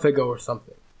month ago or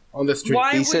something on the street.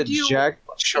 Why He would said you? Jack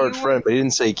short you- friend, but he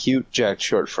didn't say cute Jack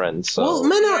short friend. So Well,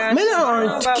 men Yeah, I don't know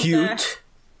aren't about cute. that.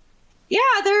 Yeah,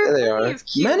 they're Yeah, they plenty are. of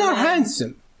cute Men are men.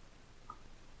 handsome.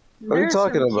 what are you There's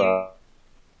talking some cute- about?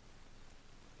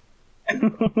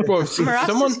 Bro, if Marasa's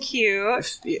someone,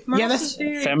 cute. yeah, Marasa's that's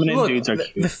very Feminine look. dudes are The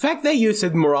cute. fact that you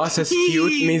said Murasa's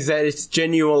cute means that it's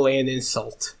genuinely an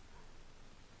insult.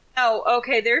 Oh,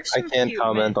 okay. There's I some can't cute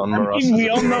comment men. on Marasa's We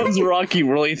all know appearance. Rocky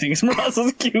really thinks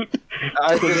Marasa's cute.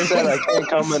 I just said I can't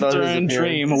comment on his During appearance.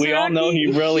 Dream, we all know he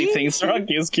really Rocky- thinks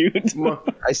Rocky is cute.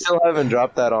 I still haven't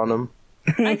dropped that on him.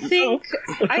 I think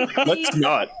Let's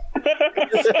not.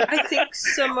 I think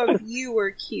some of you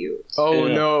are cute. Oh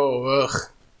Yeah. no, ugh.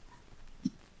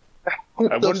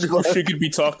 I wonder who she could be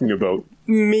talking about.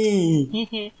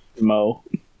 Me. Mo.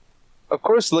 Of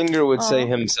course, Linger would say Oh.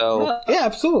 himself. Yeah,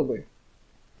 absolutely.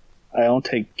 I don't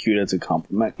take cute as a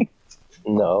compliment.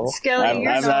 No. Skelly, I'm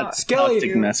you're not not. Skelly-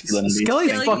 toxic masculinity. Skelly's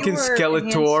Skelly, fucking you are a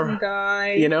Skeletor. handsome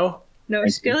guy. You know? No,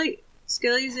 Thank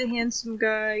Skelly's a handsome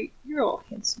guy. You're all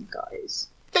handsome guys.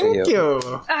 Thank Yeah. you.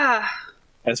 Ah,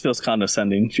 That feels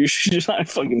condescending. You should just not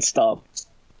fucking stop.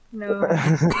 no.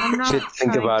 I'm not She didn't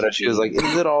think trying about to it. She was like,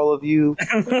 "Is it all of you?"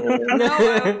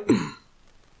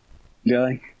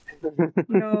 No, Yeah.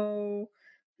 No.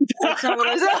 That's not what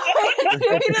I was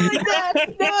saying. Like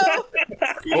that. No.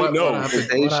 Oh no!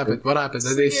 What happened? What happened?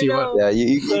 I didn't see what. Yeah,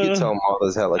 you can tell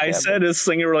Martha's hella. I cat. said, is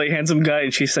Slinger really handsome guy?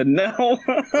 And she said, no.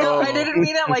 No, I didn't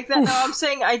mean it like that. No, I'm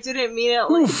saying I didn't mean it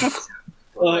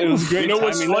like It was great. You know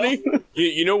what's timing, funny?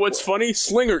 You know what's funny?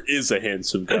 Slinger is a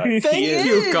handsome guy. though. Thank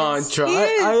you, Contra.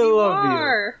 I love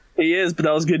you. He is, but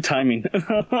that was good timing.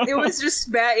 It was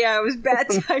just bad. Yeah, it was bad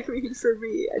timing for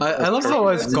me. I love how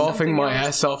I was Something golfing my else.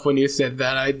 ass off when you said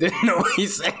that. I didn't know what you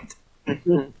said.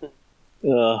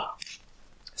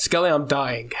 Skelly, I'm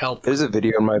dying. Help. There's a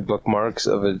video in my bookmarks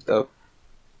of Of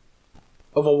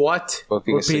a what?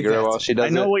 smoking a Repeat cigarette that. while she does I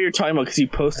know it. what you're talking about because you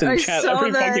posted in I chat saw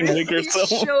every that. fucking week or You so.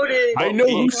 showed it. I know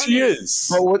who she is.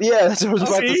 Oh, well, yeah, that's what I was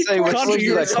about to See? say. What Contra, told you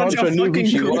you're that such a Contra knew who fucking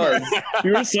she cool. was?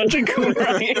 You were such a cool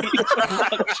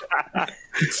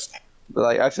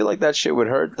Like, I feel like that shit would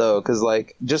hurt though, because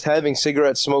like just having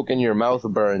cigarette smoke in your mouth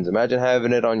burns. Imagine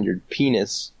having it on your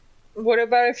penis. What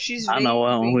about if she's I don't know.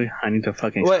 vaping? I need to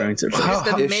fucking Wait, experience it. how-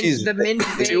 first. The if mint, she's- the mint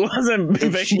She vape. wasn't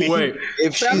If she- vaping. Wait.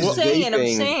 If But I'm she's saying,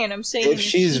 vaping, I'm saying. if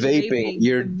she's vaping,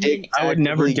 your the dick mint- I would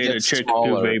never actively date a gets chick who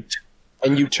smaller, vaped.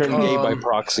 and you turn gay by Um,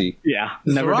 proxy. Yeah,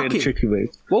 never date Rocky. a chick who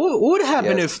vaped. What would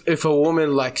happen Yes. if a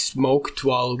woman like smoked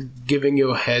while giving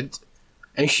you a head,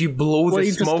 and she blew What the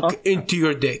you just smoke talked into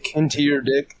your dick? Into your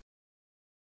dick.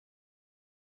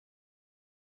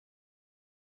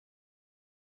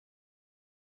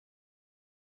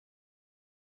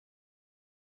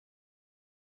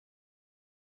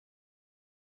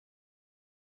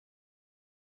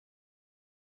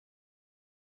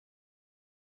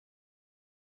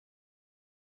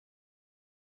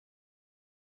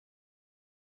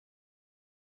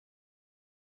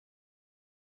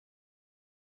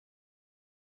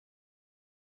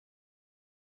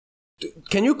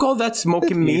 Can you call that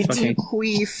smoking meat? Fucking-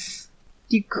 Queef.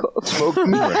 Smoke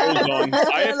me. Hold on.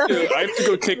 I have to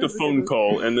go take a phone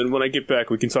call, and then when I get back,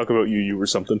 we can talk about you or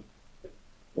something.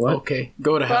 What? Okay,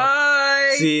 go to hell.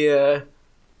 Bye. See,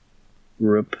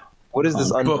 Rip. What is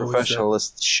this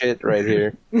unprofessionalist shit right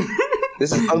here?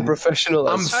 This is unprofessional.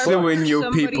 I'm as fuck. suing you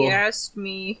Somebody people. asked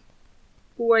me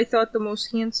who I thought the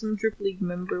most handsome Drip League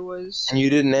member was. And you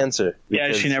didn't answer. Yeah,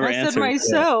 because she never I answered. said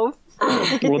myself.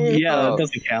 Well, yeah, Oh. that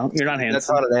doesn't count. You're not That's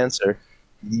handsome. not an answer.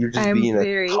 You're just I'm being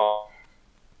very- a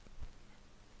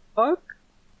Fuck.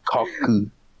 cockoo.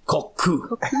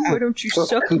 Koku. Why don't you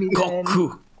suck me then?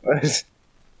 Koku.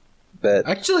 Bet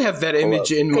I actually have that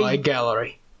image in my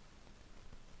gallery.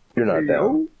 you're not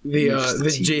down.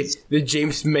 The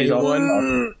James May all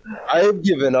one. I've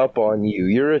given up on you.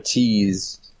 You're a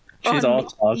tease. She's On all me.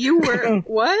 talk. You were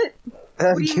what?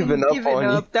 I've What do you given mean up given on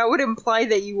up? That would imply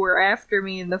that you were after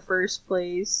me in the first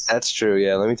place. you. That's true.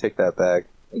 Yeah, let me take that back.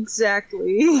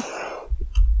 Exactly.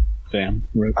 Damn.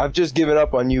 Rip. I've just given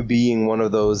up on you being one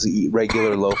of those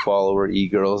regular low follower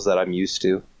e-girls that I'm used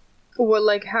to. What,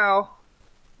 like how?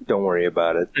 Don't worry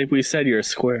about it. Like we said, you're a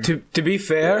square. To be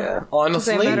fair, Yeah.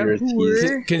 honestly, Because I'm not a you're a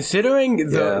tease. whore. considering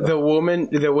Yeah. the women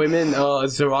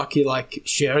Zaraki like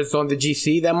shares on the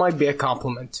GC, that might be a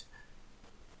compliment.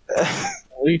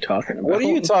 What are you talking about? What are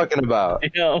you talking about?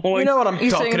 Yeah, You know what I'm You're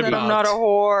talking saying that about. I'm not a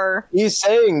whore. He's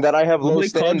saying that I have low Nobody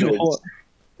called you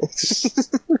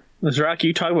standards. Zraki,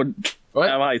 you talk about What?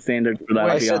 have high standards for that,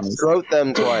 I to be said honest. throat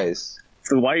them twice.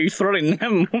 So why are you throwing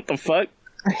them? What the fuck?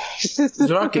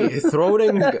 Zaraki,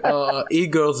 throwing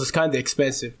e-girls is kind of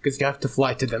expensive because you have to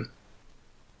fly to them.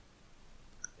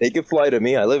 They could fly to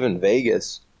me. I live in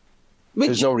Vegas.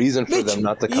 There's no reason for them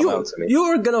not to come out to me. You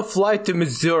are gonna fly to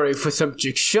Missouri for some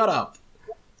chick. Shut up.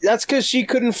 That's because she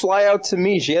couldn't fly out to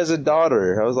me. She has a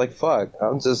daughter. I was like, fuck.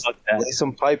 I'm just Fuck that. lay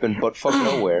some pipe and butt fuck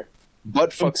nowhere.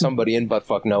 Butt fuck somebody and butt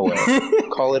fuck nowhere.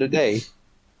 Call it a day.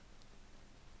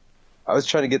 I was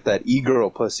trying to get that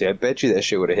e-girl pussy. I bet you that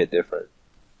shit would have hit different.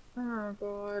 Oh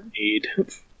god. Need.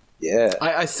 Yeah.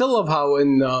 I still love how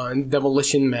in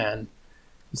Demolition Man,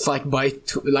 it's like by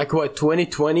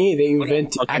 2020 they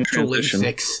invent fucking actual transition.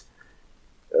 E6.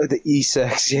 The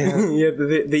e-sex, yeah. Yeah,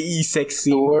 the E6 The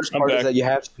scene. worst I'm part back. is that you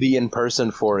have to be in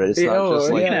person for it. It's Yeah, not just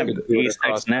oh, like yeah. you You can have do it E6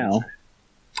 across now.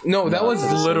 No, that was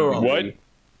literal. What?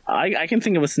 I can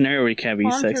think of a scenario where you can't be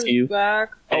sex Contra's you.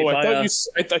 back. Oh, If I I,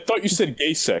 thought I thought you said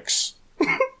gay sex.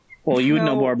 Well, you would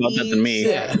know No, more about that than me.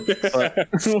 Yeah. But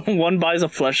one buys a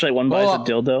fleshlight, one buys Well, a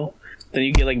dildo. Then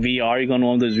you get like VR. You go on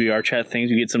one of those VR chat things.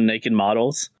 You get some naked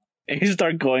models, and you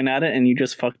start going at it, and you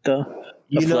just fuck the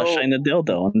You know- fleshlight and the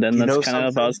dildo, and then you know that's kind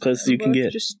of about as close as you can Let's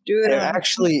get. Just do it. There on-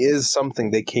 actually is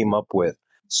something they came up with.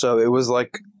 So it was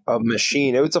like a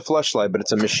machine. It was a fleshlight, but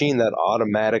it's a machine that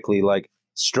automatically like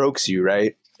strokes you,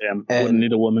 right? Damn, and- wouldn't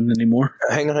need a woman anymore.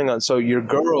 Hang on. So your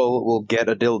girl will get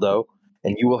a dildo,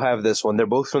 and you will have this one. They're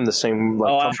both from the same. Like,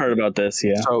 Oh, I've company. heard about this.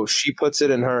 Yeah. So she puts it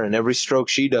in her, and every stroke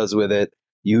she does with it,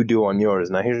 you do on yours.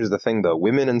 Now here's the thing, though: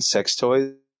 women and sex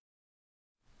toys.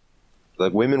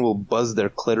 Like, women will buzz their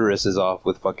clitorises off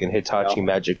with fucking Hitachi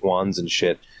magic wands and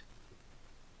shit.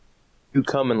 You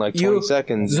come in like 20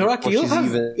 seconds. Zorak, before you'll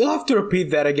she's have to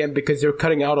repeat that again because you're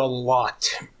cutting out a lot.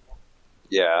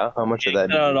 Yeah, how much of that?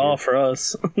 Not at all for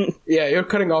us. Yeah, you're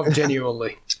cutting off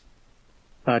genuinely.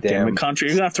 God damn Damn. it, Contra,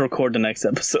 you're gonna have to record the next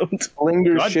episode.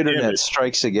 Slinger's God damn shitternet it.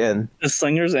 strikes again. The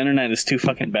Slinger's internet is too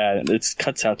fucking bad. It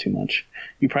cuts out too much.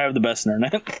 You probably have the best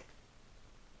internet.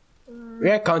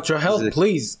 Yeah, Contra, help, Is it-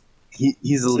 please. He's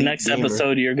the The lead next gamer.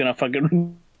 episode, you're gonna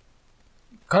fucking.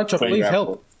 Contra, please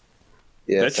help.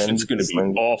 Yeah, That send shit's gonna be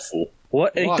Slinger. awful.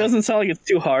 What? It Why? doesn't sound like it's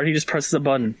too hard. He just presses a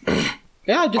button.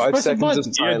 Yeah, just 5 press a seconds button. of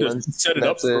Yeah, silence. just set it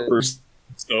up That's it. first.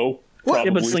 So, What? Yeah,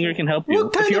 but probably. Slinger can help you.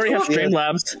 What kind If you of already have fucking-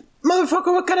 Streamlabs,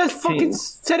 Motherfucker, what kind of fucking Hey.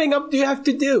 setting up do you have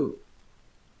to do?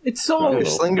 It's so... If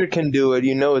Slinger can do it,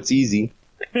 you know it's easy.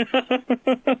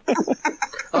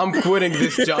 I'm quitting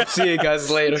this job. See you guys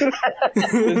later.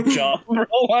 this job, bro.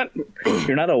 What?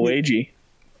 You're not a wagey.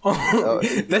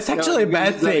 That's actually a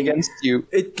bad Use that thing. against you.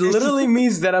 It literally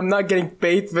means that I'm not getting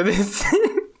paid for this.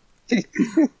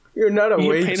 You're not a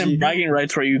You get paid in wagey. bragging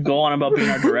rights where you go on about being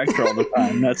our director all the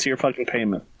time. That's your fucking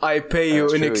payment. I pay you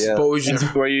That's in true, yeah. exposure.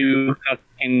 Where you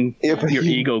fucking Yeah, but your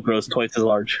you- ego grows twice as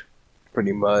large.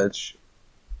 Pretty much.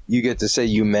 You get to say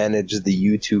you manage the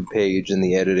YouTube page and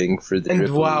the editing for the And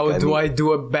Drip wow, League. do I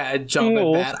do a bad job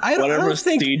Oh, at that? I whatever don't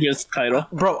think... prestigious title.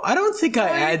 Bro, I don't think I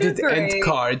you added did great. end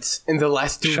cards in the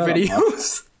last 2 Shut up,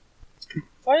 videos.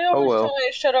 Why do you always well. tell me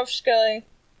to shut up, Skelly?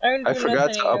 I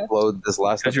forgot to upload this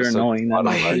last Because you're episode. annoying, that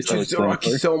I is. hate you, That's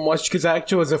Zoraki, so much because I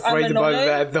actually was afraid I'm about annoying?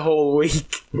 that the whole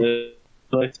week. Like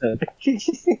I said,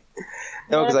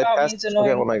 No, because I What about passed me's it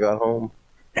annoying? when I got home.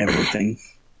 everything.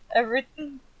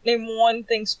 Everything? Name one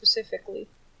thing specifically.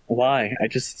 Why? I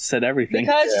just said everything.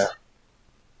 Because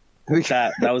Yeah.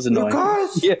 That was annoying.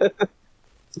 Because Yeah.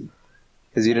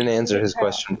 Because you didn't answer his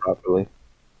question properly.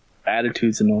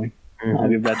 Attitude's annoying. I'll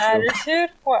give that to you. attitude?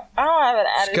 What? I don't have an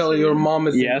attitude. Skelly, your mom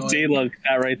is Yeah, annoying. see, look,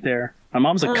 that right there. My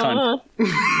mom's a cunt.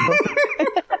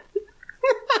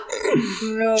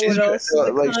 No, She's what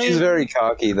else? she's very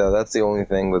cocky though. That's the only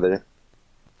thing with her.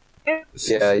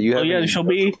 Yeah, you Oh have. yeah, she'll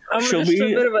be I'm just a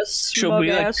bit of a she'll smug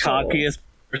be like asshole. cockiest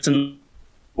person in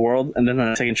the world, and then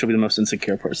the second she'll be the most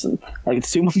insecure person. Like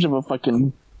it's too much of a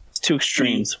fucking it's two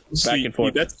extremes back See, and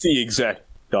forth. That's the exact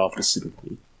opposite of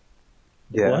me.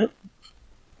 Yeah. What?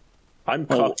 I'm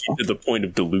Oh. cocky to the point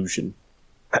of delusion.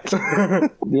 Yeah,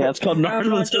 it's called I'm not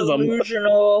narcissism.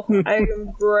 delusional. I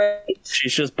am great.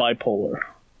 She's just bipolar.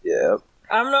 Yeah.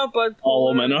 I'm not bipolar. All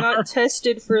women I'm are. not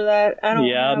tested for that. I don't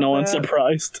Yeah, have no one's that.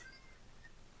 surprised.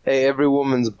 Hey, every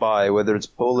woman's bi, whether it's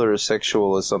polar or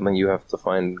sexual, is something you have to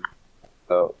find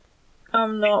out.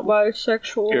 I'm not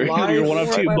bisexual. You're one of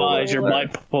two bis. You're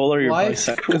bipolar. You're Life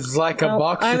bisexual. is like a No,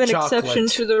 box I'm of an chocolate. exception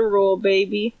to the rule,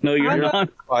 baby. No, you're I'm not.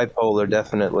 Bipolar,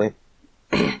 definitely.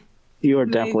 You are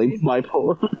definitely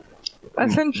bipolar. I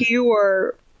think you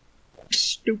are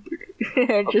stupid.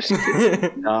 Just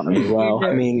kidding. Not me. Wow.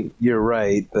 I mean, you're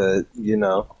right, but you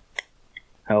know.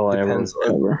 How will I ever Depends on-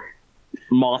 recover?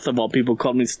 Moth of all people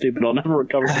called me stupid. I'll never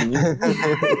recover from this.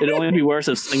 It'd only be worse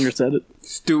if Singer said it.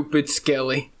 Stupid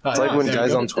Skelly. It's like when there guys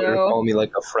you go. on Twitter go. call me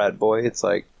like a frat boy. It's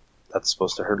like that's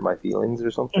supposed to hurt my feelings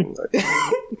or something. Like,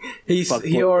 Fuck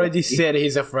He boy. already said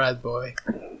he's a frat boy.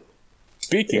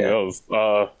 Speaking Yeah.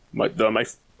 of, my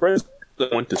friends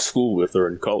that I went to school with are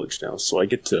in college now, so I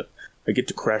get to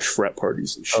crash frat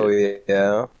parties and shit. oh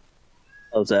yeah.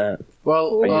 How's that?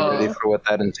 Well, Are you ready for what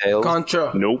that entails?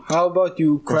 Contra, Nope. how about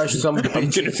you crash some I'm gonna be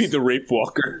bitches? the rape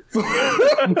walker.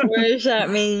 what does that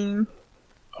mean?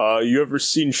 You ever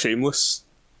seen Shameless?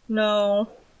 No.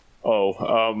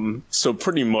 Oh, so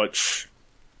pretty much,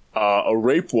 a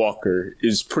rape walker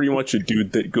is pretty much a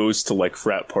dude that goes to like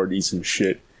frat parties and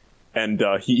shit, and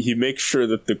he makes sure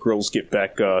that the girls get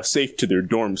back safe to their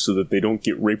dorms so that they don't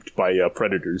get raped by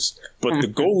predators. But the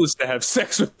goal is to have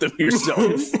sex with them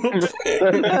yourself.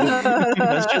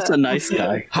 That's just a nice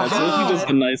guy. That's literally just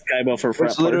a nice guy, but for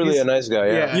frat It's literally a parties. nice guy.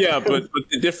 Yeah, Yeah. Yeah, but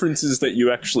the difference is that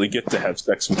you actually get to have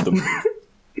sex with them.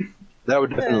 that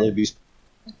would definitely be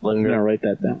I'm gonna Slinger. write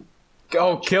that down.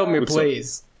 Oh, kill me, What's up?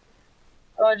 please.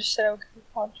 Oh, I just said I would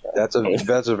contract.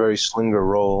 That's a very Slinger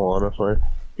role, honestly.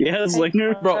 Yeah,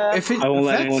 Slinger. Bro, if it, I won't if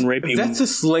let that's- anyone rape if me. that's a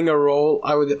slinger roll,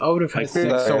 I would have had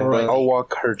sex already. I'll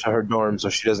walk her to her dorm so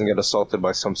she doesn't get assaulted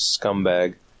by some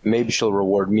scumbag. Maybe she'll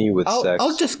reward me with sex.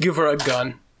 I'll just give her a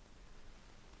gun.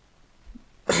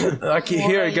 Like,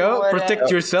 here you go. you would, Protect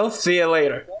yourself. See you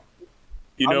later.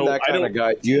 You I'm know, that I kind don't. of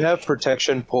guy. Do you have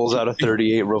protection? Pulls out a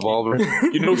 38 revolver.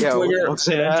 You know, Yeah, Slinger, what's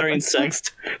that? During sex,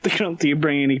 they don't do you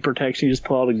bring any protection, you just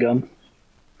pull out a gun.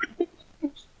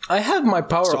 I have my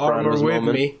power Sopranos armor with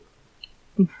moment. me.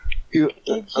 You,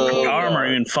 Armor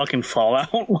in fucking Fallout?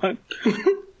 What?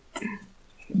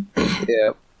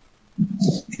 yeah.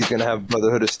 He's gonna have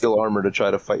Brotherhood of Steel armor to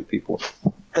try to fight people,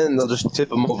 and they'll just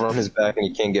tip him over on his back, and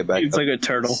he can't get back It's up. like a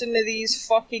turtle. Listen to these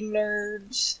fucking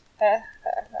nerds.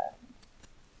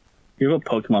 You have a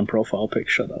Pokemon profile pic,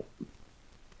 shut up.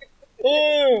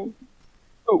 Ew.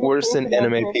 Worse than Pokemon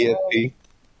anime profile. PFP.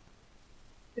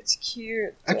 It's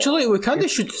cute. Actually, we kind of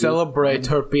should celebrate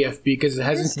her PFP because it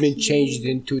hasn't been changed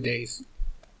in 2 days.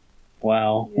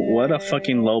 Wow, what a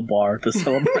fucking low bar to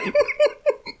celebrate.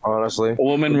 Honestly, A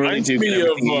woman really Reminds do me get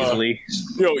everything of, easily.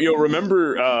 yo,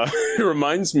 remember? It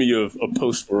reminds me of a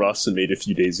post Marasa made a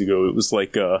few days ago. It was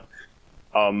like,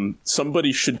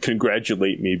 somebody should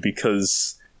congratulate me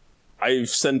because I've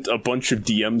sent a bunch of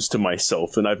DMs to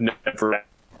myself, and I've never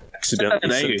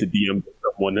accidentally Hey. sent a DM to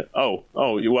someone. Oh,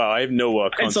 wow! I have no. I saw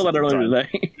that concept of earlier time.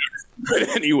 today. But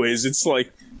anyways, it's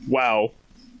like, wow.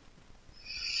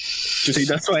 See,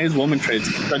 that's why his woman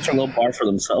trades such a low bar for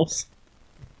themselves.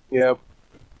 yeah,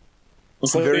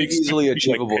 It's very They expect easily to be, like,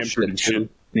 achievable pampered shit and too.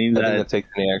 Need Nothing that, that takes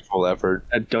any actual effort.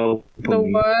 that dope. The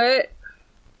what?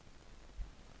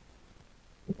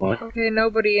 What? Okay,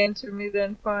 nobody answered me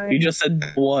then, fine. You just said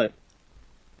what?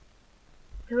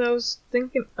 Because I was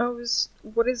thinking,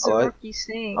 what is Oh, Rocky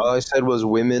saying? All I said was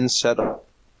women set up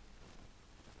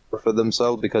for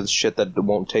themselves because shit that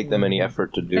won't take them any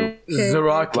effort to do. Okay,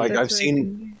 Zaraki. Like, that's I've what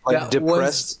seen, like, That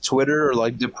depressed Twitter or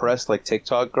like depressed like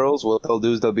TikTok girls. What they'll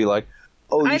do is they'll be like,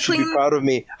 "Oh, you I should be clean- proud of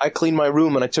me. I cleaned my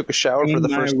room and I took a shower for Clean the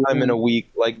my first time in a room." week."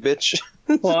 Like, bitch.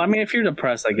 Well, I mean, if you're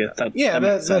depressed, I guess that. Yeah, that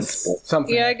makes that's sense.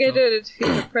 something. Yeah, I get it. If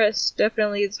you're depressed,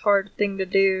 definitely it's a hard thing to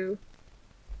do.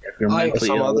 If you're I- mentally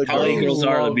some ill, other all girls girls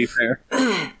are, to love- be fair.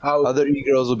 How Other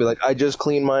e-girls will be like, "I just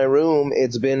cleaned my room.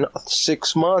 It's been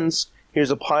 6 months.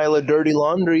 Here's a pile of dirty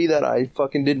laundry that I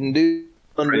fucking didn't do.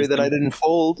 Laundry that I didn't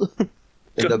fold."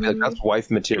 And they'll be like, "That's wife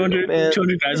material, 200, man."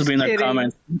 200 guys will be in Just their kidding.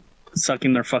 comments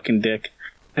sucking their fucking dick.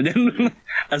 And then,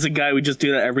 as a guy, we just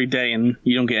do that every day and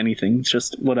you don't get anything. It's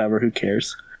just whatever, who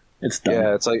cares? It's dumb.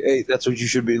 Yeah, it's like, hey, that's what you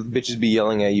should be. Bitches be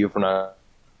yelling at you for not.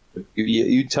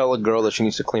 You tell a girl that she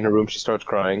needs to clean her room, she starts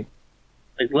crying.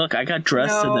 Like, look, I got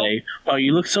dressed No. today. Wow,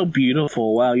 you look so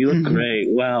beautiful. Wow, you look great.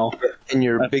 Wow. In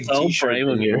your That's big so t-shirt brave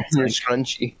of and you. your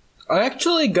scrunchie. I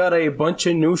actually got a bunch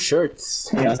of new shirts.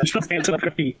 Yeah, that's just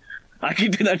photography. I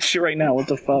can do that shit right now. What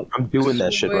the fuck? I'm doing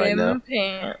that shit right now. Swim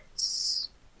pants.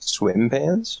 Swim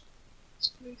pants?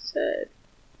 That's what I said.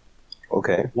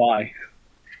 Okay. Why?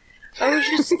 I was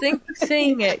just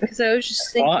saying it because I was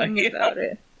just Why? thinking about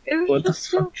it. It was What the just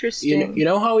fuck? interesting. You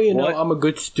know how you know What? I'm a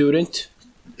good student?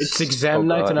 It's exam Oh,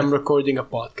 night God. and I'm recording a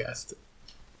podcast.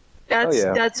 That's Oh,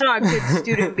 yeah. that's not good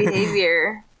student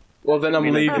behavior. Well, then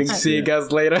I'm leaving. See you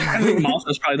guys later. Moss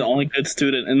is probably the only good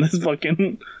student in this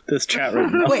fucking this chat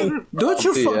right now. Wait, don't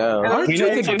you? Yeah. Aren't We you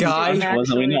know the James guy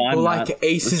Jones, we know I'm who not. like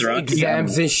aces Mr. Rocky,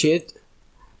 exams and shit?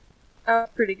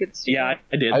 Pretty good student. Yeah,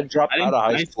 I did. I dropped didn't- out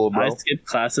of high school, bro. I skipped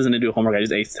classes and didn't do homework. I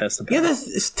just aced tests. Yeah,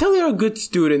 that's still you're a good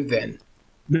student then.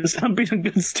 That's not being a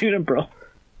good student, bro.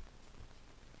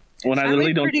 When I I literally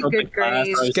make don't pretty show up to good class,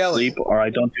 or I grades. sleep, or I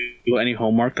don't do any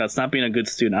homework, that's not being a good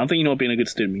student. I don't think you know what being a good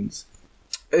student means.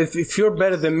 If you're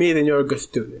better than me, then you're a good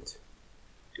student.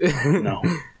 No.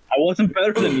 I wasn't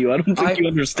better than you. I don't think you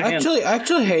understand. I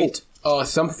actually hate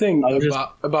something I was just-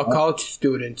 about college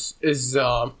students is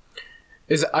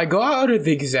I go out of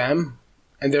the exam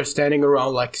and they're standing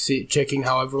around like checking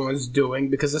how everyone's doing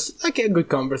because it's like a good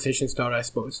conversation starter, I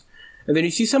suppose. And then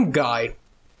you see some guy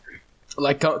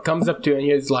like comes up to you and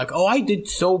he's like, "Oh, I did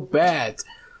so bad.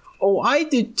 Oh, I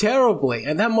did terribly."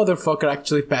 And that motherfucker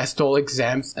actually passed all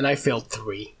exams and I failed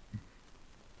 3.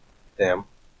 Damn.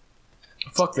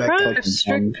 Fuck that Probably guy. have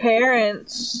strict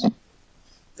parents.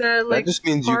 That like That just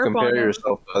means you harp on compare them.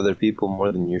 yourself to other people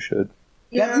more than you should.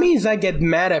 Yeah, That means I get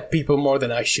mad at people more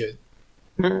than I should.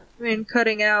 I mean,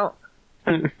 cutting out.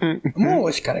 I'm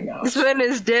always cutting out. This man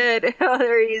is dead.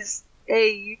 Or he's,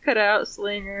 hey, you cut out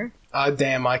Slinger. Ah,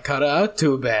 damn, I cut out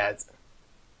too bad.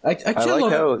 I I actually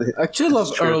like love, how actually love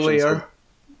Church and earlier.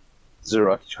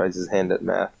 Zaraki tries his hand at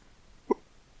math.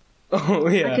 Oh,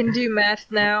 I yeah. can do math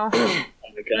now. Okay,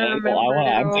 remember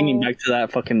I'm it thinking all. back to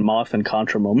that fucking Moth and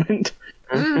Contra moment.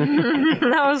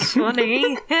 That was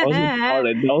funny. That was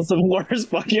retarded. That was the worst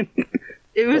fucking.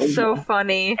 It was so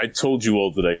funny. I told you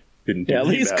all that I couldn't do Yeah, at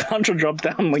any least math. Contra dropped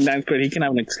down like 9th grade. He can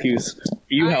have an excuse.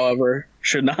 You, however,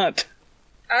 should not.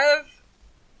 I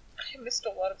missed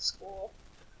a lot of school.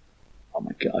 Oh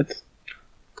my god.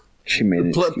 She made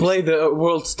it. Play the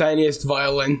world's tiniest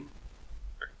violin.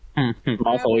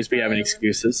 Moth always be having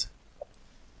excuses.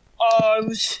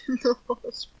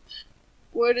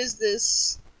 What is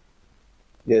this?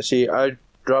 Yeah, see, I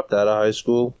dropped out of high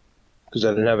school because I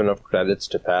didn't have enough credits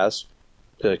to pass.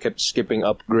 So I kept skipping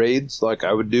upgrades like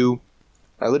I would do.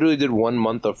 I literally did 1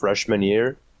 month of freshman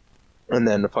year and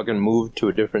then fucking moved to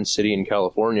a different city in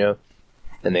California,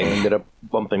 and they ended up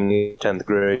bumping me 10th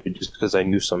grade just because I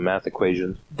knew some math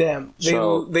equations. Damn,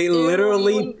 So- they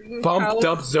literally bumped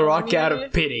up Zaraki out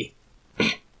of pity.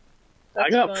 I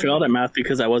got failed at math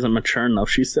because I wasn't mature enough.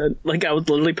 She said, like, I was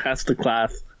literally past the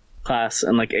class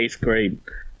in like 8th grade,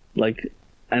 like,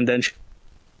 and then she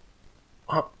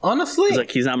Honestly, was like,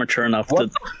 he's not mature enough What to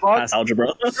the fuck? pass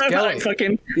algebra. I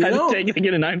fucking You had know- to take it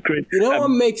again in 9th grade. you know what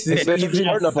makes this Bitch, even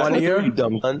smart enough, that's what you funnier?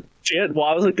 dumb cunt. Shit, well,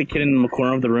 I was like the kid in the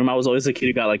corner of the room. I was always the kid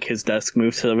who got like his desk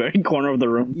moved to the very corner of the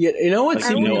room, You know what's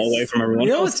like, even away from everyone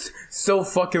You know else. what's so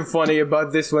fucking funny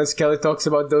about this when Skelly talks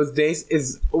about those days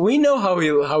is we know how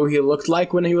he looked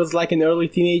like when he was like an early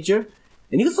teenager,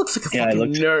 and he looks like a Yeah, I fucking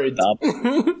looked nerd. up.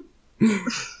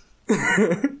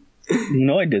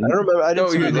 No, I didn't. I don't remember. I didn't No,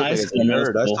 see you you didn't. look High like a school, middle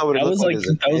nerd. I school. saw what it That was looked like like as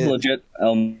a that was kid. legit. That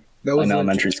was In legit.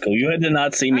 elementary school, you did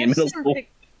not see me in middle school.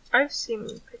 I've seen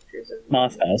pictures of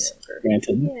Moth has,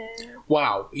 granted. Yeah.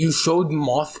 Wow, you showed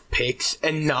Moth pics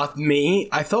and not me.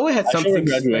 I thought we had I showed something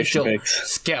graduation special. pics.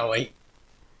 Skelly.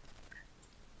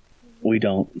 We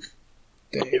don't.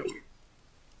 Damn.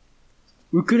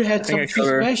 We could have had I think I something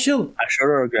showed her- special, I showed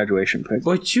her a graduation pic.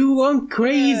 but you one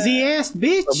crazy ass But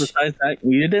bitch. besides that,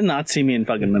 you did not see me in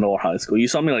fucking middle or high school. You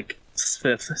saw me like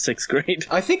 5th, 6th grade.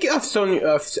 I think I've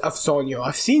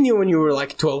seen you when you were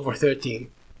like 12 or 13.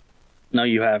 No,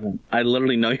 you haven't. I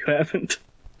literally know you haven't.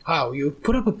 How? You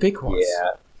put up a pic once.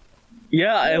 Yeah.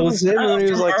 Yeah, it was Him when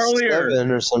he was from like earlier.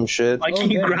 7 or some shit. Like Oh,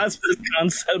 he yeah. grasped this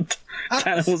concept.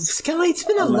 That was Skelly, it's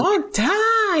been a long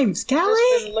time, I've Skelly.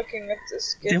 been looking at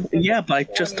this. gift yeah, for but I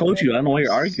just 20 told you. I don't know why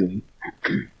you're minutes. arguing.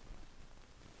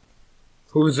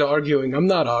 Who's arguing? I'm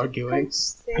not arguing.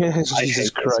 Jesus I hate this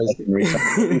Christ. fucking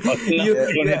retard. Fucking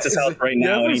going into his house right now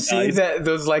You and ever he seen dies.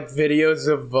 those like videos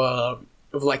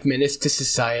of like Menace to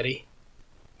Society?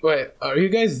 Wait, are you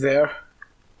guys there?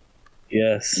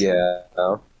 Yes. Yeah.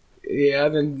 No. Yeah,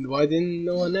 then why didn't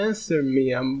no one answer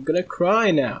me? I'm gonna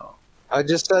cry now. I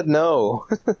just said no.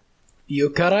 You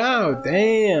cut out.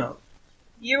 Damn.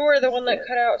 You were the one that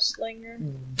cut out Slinger.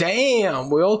 Damn,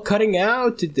 we're all cutting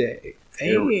out today.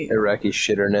 Damn. Iraqi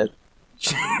shitternet.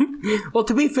 Well,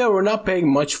 to be fair, we're not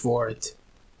paying much for it.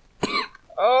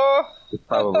 Oh. That's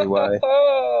probably why.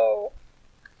 Oh.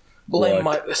 Blame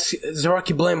What? my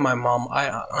Zaraki. Blame my mom.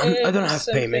 I don't have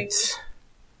Something. payments.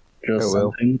 Just I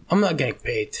will. something. I'm not getting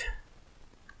paid.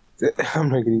 I'm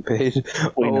not getting paid.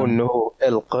 We Oh know. no,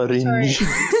 El Qarinj.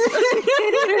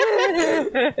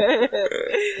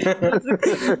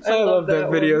 I love that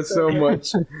video one. so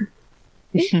much.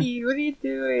 Icky, what are you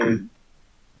doing?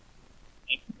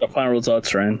 The final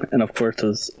results ran, and of course, it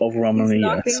was He's overwhelmingly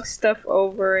knocking yes. stuff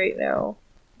over right now.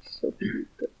 So cute.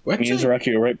 Me and Actually,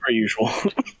 Zaraki were right per usual.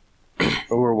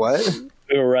 Or what?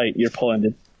 We were right. You're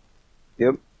Polanded.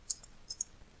 Yep.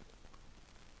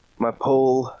 My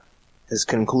poll has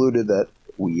concluded that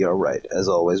we are right. As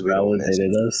always, we don't miss.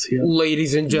 Validated us. Yeah.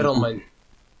 ladies and gentlemen,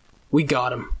 we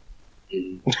got him.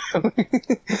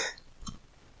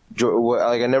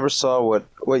 Like I never saw what.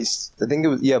 Wait, I think it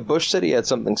was. Yeah, Bush said he had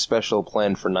something special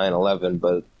planned for 9/11,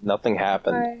 but nothing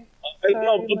happened. Hi.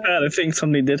 No, but that I think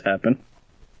something did happen.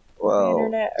 My Well,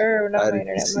 internet, or not I my didn't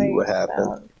internet, see my what happened.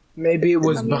 sound. Maybe it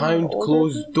was I mean, behind older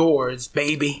closed than- doors,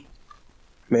 baby.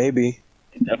 maybe.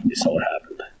 Definitely saw what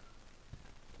happened.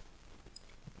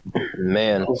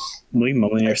 Man. We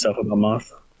moaning yourself about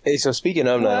Moth. Hey, so speaking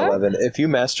of What? 9/11, if you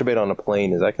masturbate on a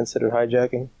plane, is that considered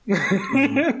hijacking?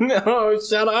 No,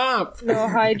 shut up. No,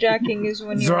 hijacking is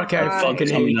when you're Zaraki, I high. fucking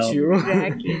hate No. you.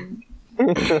 Hijacking.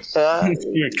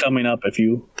 You're coming up if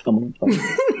you come up.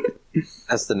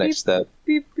 That's the next step.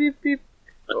 Beep, beep, beep.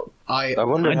 I I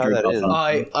wonder how that is.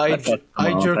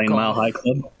 I jerk Mile High off.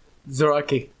 Club.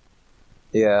 Zaraki,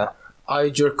 Yeah. I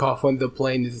jerk off when the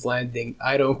plane is landing.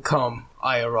 I don't come.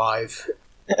 I arrive.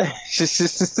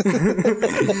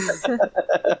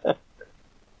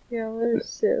 Yeah, we're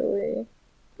silly.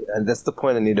 And that's the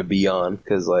point I need to be on,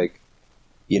 because, like,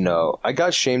 you know, I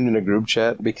got shamed in a group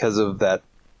chat because of that,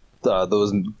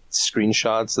 those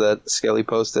screenshots that Skelly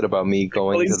posted about me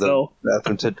going Please to the no.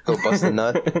 bathroom to go bust a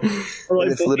nut. Right,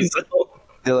 It's literally-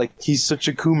 They're like, he's such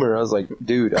a coomer. I was like,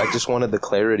 dude, I just wanted the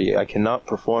clarity. I cannot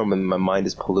perform when my mind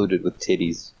is polluted with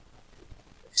titties.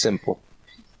 Simple.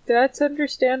 That's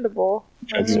understandable.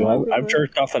 I've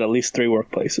jerked off at least 3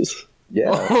 workplaces. Yeah.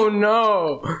 Oh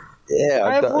no! Yeah,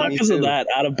 I've me Not because of too. that,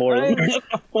 out of boredom.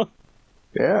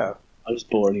 Yeah. I was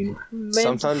bored. You know.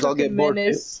 Sometimes I'll get bored,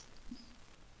 It's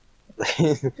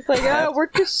like, we're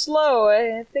too slow.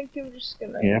 I think I'm just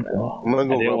gonna. Yeah. I'm gonna I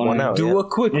go didn't rub wanna one out. Do Yeah. a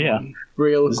quick Yeah. one,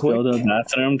 real Just quick. go to the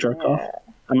bathroom, jerk off.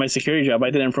 On my security job, I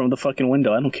did it from the fucking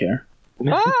window. I don't care.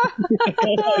 Ah! I did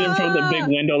it from the big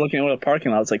window looking over the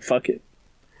parking lot. I was like, fuck it.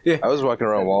 I was walking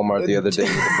around Walmart the other day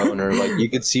with a boner. Like, you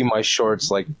could see my shorts,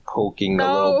 like, poking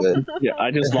a little bit. Yeah, I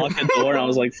just locked the door and I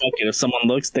was like, fuck it. If someone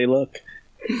looks, they look.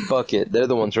 Fuck it. They're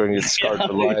the ones who are going to get scarred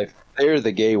for life. They're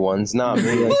the gay ones, not me.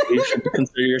 Like, you should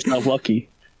consider yourself lucky.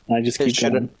 And I just keep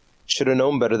going. Should have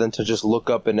known better than to just look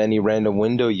up in any random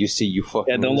window you see, you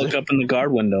fucking Yeah, don't look loser. up in the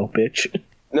guard window, bitch.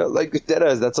 No, like,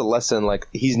 deadass, that's a lesson. Like,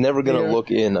 he's never going to Here-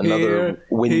 look in another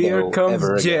window Here comes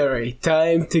ever again. Jerry.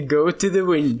 Time to go to the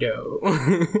window.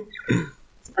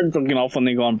 I'm fucking off when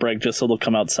they go on break just so they'll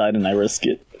come outside and I risk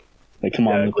it. Like, come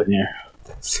on, look in here.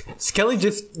 Skelly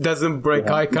just doesn't break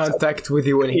eye contact with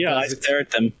you when he Yeah, I does it. stare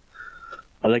at them.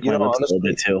 I like You my know, looks a little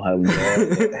bit too.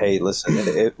 Hey,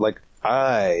 listen, like,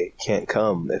 I can't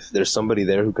come. If there's somebody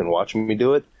there who can watch me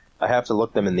do it, I have to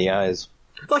look them in the eyes,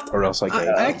 Like, or else I can't.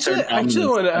 I actually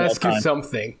want to ask you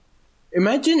something.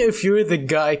 Imagine if you're the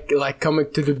guy like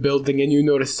coming to the building and you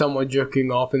notice someone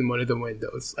jerking off in one of the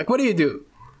windows. Like, what do you do?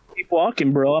 Keep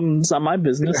walking, bro. It's not my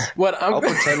business. What I'll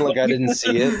pretend like I didn't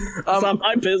see it. It's not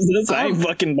my business. I ain't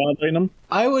fucking bothering them.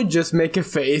 I would just make a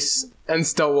face and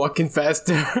start walking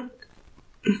faster.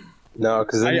 No,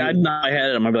 because I'd nod my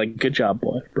head at him. I'd be like, good job,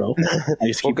 boy, bro. I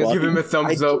just keep Well, 'cause Give him walking. a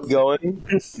thumbs up. going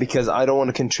because I don't want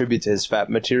to contribute to his fat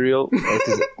material.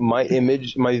 Because my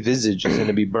visage is going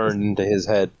to be burned into his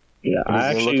head. Yeah, And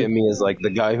I he's going to look actually at me as like the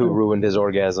guy who ruined his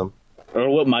orgasm. or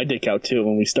whip my dick out too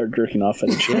when we start jerking off at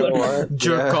each other.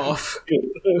 Jerk Yeah. off. Do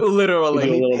a Literally.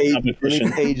 little Let me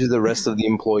competition. page the rest of the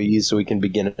employees so we can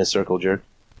begin a circle jerk.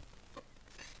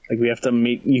 Like we have to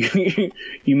meet you.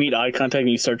 You meet eye contact and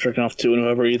you start jerking off too, and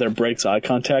whoever either breaks eye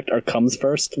contact or comes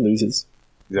first loses.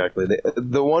 Exactly.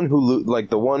 The one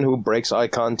who breaks eye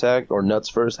contact or nuts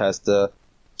first has to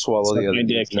swallow the Suck other my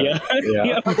dick. dude's nut. Yeah. Yeah.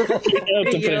 You have to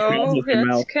finish it Yo, with your that's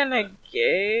mouth. kind of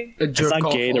gay. A It's jerk not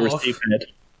off gay to off. receive head.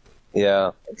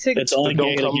 Yeah. It's only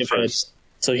Don't gay to come give head. first.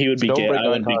 So he would be Don't gay. break I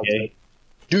would eye be contact. gay.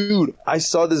 Dude, I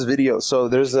saw this video. So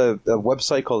there's a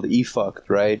website called eFucked,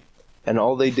 right? And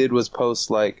all they did was post,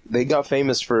 like, they got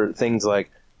famous for things like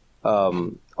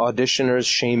auditioners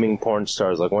shaming porn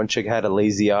stars. Like, one chick had a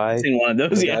lazy eye. I've seen one of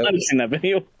those. The Yeah, guy- I've seen that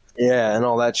video. Yeah, and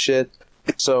all that shit.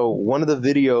 So one of the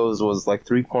videos was like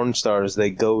 3 porn stars.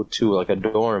 They go to like a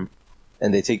dorm,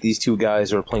 and they take these 2 guys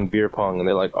who are playing beer pong, and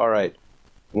they're like, "All right,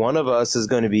 one of us is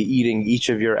going to be eating each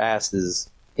of your asses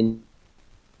in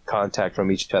contact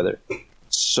from each other."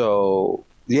 So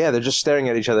yeah, they're just staring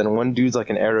at each other, and one dude's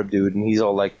like an Arab dude, and he's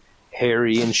all like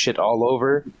hairy and shit all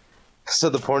over. So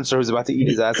the porn star who's about to eat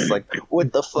his ass is like,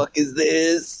 "What the fuck is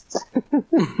this?"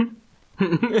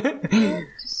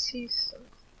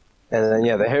 And then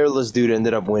yeah, the hairless dude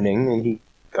ended up winning, and he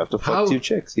got to fuck How- 2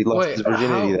 chicks. He lost Wait, his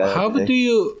virginity that how day. do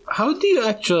you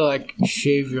actually like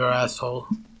shave your asshole?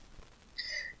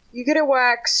 You get it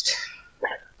waxed.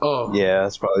 Oh, Yeah,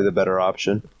 that's probably the better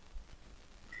option.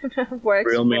 Wax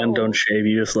Real man roll. don't shave.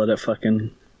 You just let it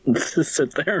fucking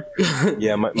sit there.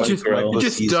 Yeah, my just, my just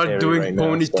pussy's start hairy doing right now,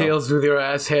 ponytails with your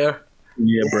ass hair.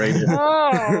 Yeah, braided.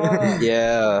 Oh, so-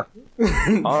 Yeah.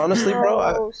 Honestly,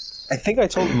 bro, gross. I think I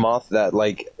told Moth that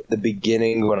like the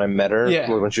beginning when I met her,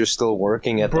 Yeah. like, when she was still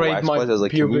working at the Braid wax my place. I was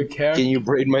like, pubic hair." can you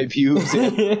braid my pubes?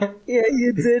 Yeah, Yeah,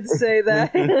 you did say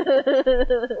that.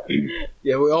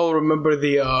 we all remember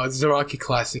the Zaraki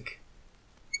classic.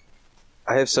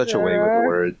 I have such a way with the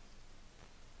word.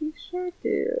 You sure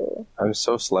do. I'm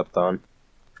so slept on.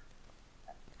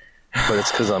 But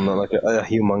it's because I'm like a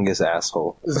humongous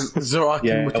asshole. Zaraki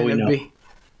Yeah, with we an know. MB.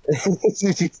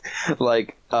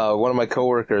 Like one of my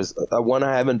coworkers, one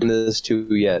I haven't done this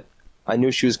to yet. I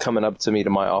knew she was coming up to me to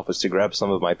my office to grab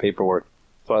some of my paperwork,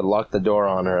 so I locked the door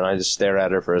on her and I just stare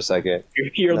at her for a second.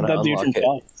 You're And then I that dude from unlock it.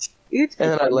 Fox. You'd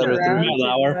And then I let her through. around Matt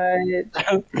Lauer.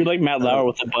 tonight. You're like Matt Lauer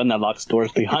with the button that locks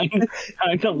doors behind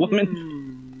a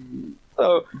woman.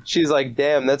 So she's like,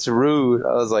 "Damn, that's rude."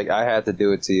 I was like, "I had to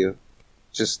do it to you,"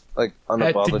 just like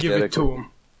Had to give it unapologetic. to him.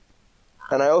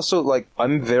 And I also like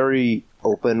I'm very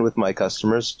open with my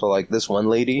customers. So like this one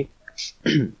lady,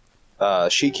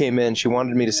 she came in. She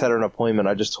wanted me to set her an appointment.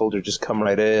 I just told her just come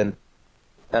right in.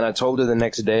 And I told her the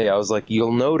next day. I was like,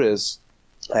 "You'll notice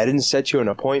I didn't set you an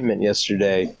appointment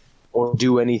yesterday, or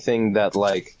do anything that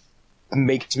like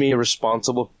makes me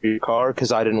responsible for your car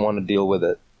because I didn't want to deal with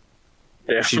it."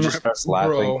 Yeah. She just starts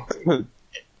laughing. Bro.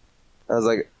 I was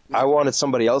like, "I wanted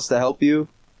somebody else to help you,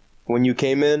 when you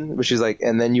came in, but she's like,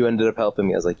 and then you ended up helping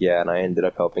me. I was like, yeah, and I ended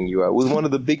up helping you out. It was one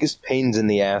of the biggest pains in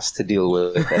the ass to deal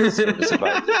with as a service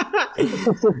advisor.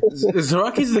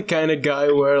 Zaraki's the kind of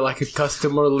guy where like a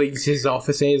customer leaves his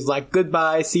office and he's like,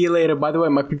 goodbye, see you later. By the way,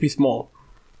 my pee-pee's small.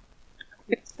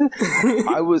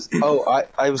 I was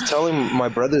telling my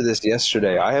brother this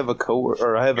yesterday. I have a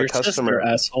Your customer. sister,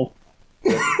 asshole.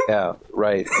 Yeah,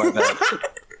 right. My bad.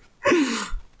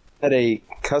 Had a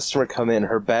customer come in.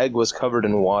 Her bag was covered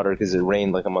in water because it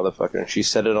rained like a motherfucker, and she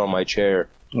set it on my chair.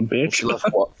 A bitch.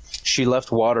 She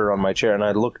left water on my chair, and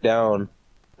I looked down, and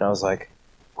I was like,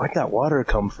 "Where'd that water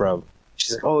come from?"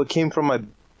 She's like, "Oh, it came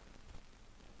from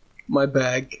My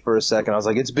bag. for a second." I was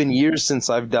like, "It's been years since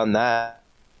I've done that."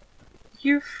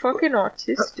 You're fucking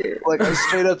autistic. Like, I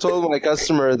straight up told my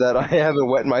customer that I haven't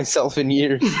wet myself in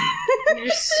years. You're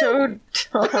so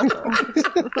dumb.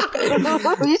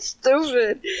 You're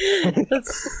stupid.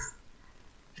 That's...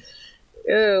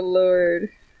 Oh, Lord.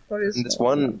 What is And this that?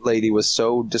 one lady was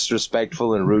so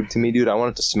disrespectful and rude to me, dude. I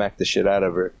wanted to smack the shit out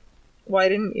of her. Why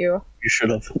didn't you? You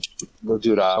should have. Well,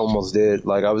 dude, I almost did.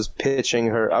 Like, I was pitching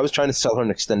her. I was trying to sell her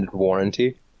an extended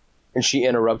warranty, and she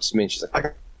interrupts me, and she's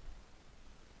like,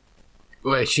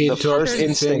 Wait, she The interrupted first you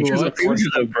instinct saying was what?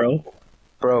 Fugitive, bro.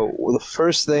 bro, well, the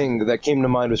first thing that came to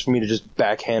mind was for me to just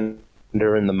backhand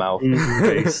her in the mouth.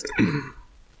 Face.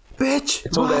 Bitch! I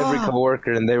told every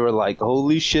coworker, and they were like,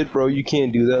 "Holy shit, bro, you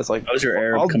can't do that." It's like, That was your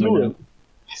Arab I'll coming do in. it.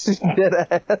 Dead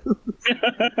ass.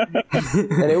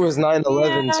 And it was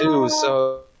 9/11 too,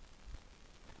 so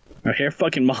Our hair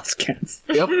fucking moss cans.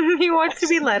 Yep. He wants to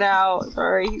be let out.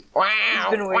 Sorry. Wow!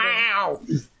 been waiting. Wow!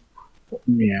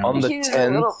 Yeah. on the He's a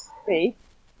 10th, little fake.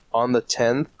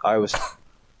 I was,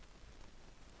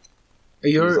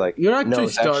 You're like, you're "No, actually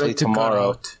it's actually starting to cut tomorrow."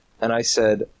 out. and I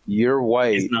said, "You're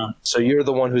white, He's not. so you're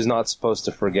the one who's not supposed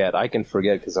to forget. I can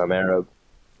forget because I'm Arab."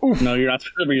 No, you're not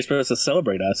supposed to, but you're supposed to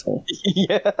celebrate, asshole.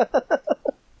 Yeah.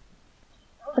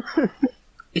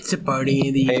 It's a party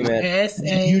in the Hey, man.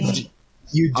 USA.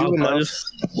 You do I'll enough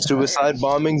just- suicide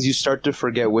bombings, you start to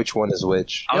forget which one is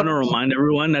which. I want to remind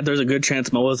everyone that there's a good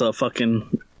chance Mo was a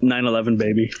fucking 9/11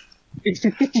 baby. Parents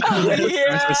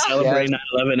were celebrating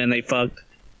 9/11 and they fucked.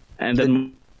 And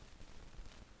then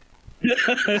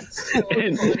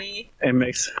it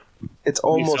makes It's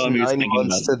almost telling me he's 9 thinking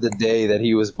months about to the day that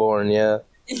he was born, yeah.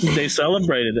 they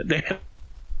celebrated it. They,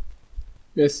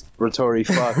 Yes. Rotori,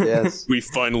 fuck, yes. We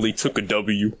finally took a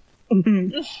W.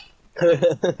 and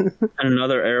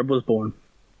another Arab was born.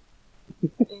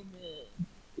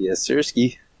 Yes,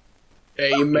 Sirski.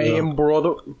 Amen,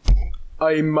 brother.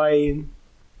 Amen.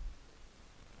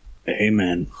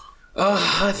 Amen.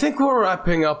 I think we're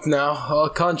wrapping up now.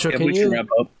 Contra, Yeah, can we should you wrap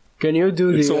up. can you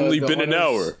do It's the? only the been an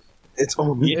honors? hour. It's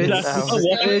only Yeah, an It's, hour.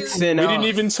 it's an We hour. didn't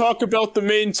even talk about the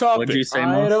main What'd topic. you say,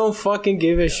 I Mo? don't fucking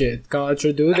give a shit.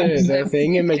 Contra, do the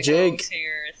thing in my jig.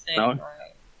 No.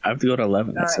 I have to go to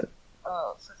 11. That's it.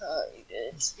 Oh, I forgot you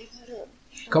did.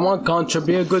 Come on, Contra,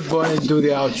 be a good boy and do the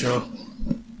outro.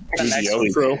 Do the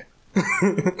outro.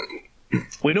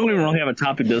 We don't even really have a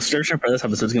topic. The description for this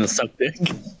episode is going to suck dick.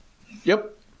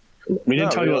 Yep. We didn't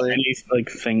Not talk about really. any like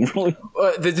thing really.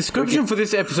 The description for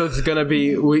this episode is gonna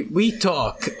be we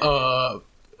talk about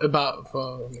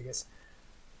I guess.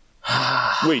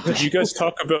 Wait, did you guys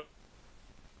talk about?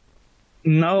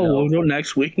 No, we'll go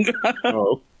next week.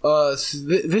 Oh,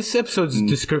 This episode's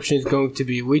description is going to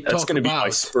be we that's talk going to be my about.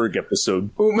 Spurg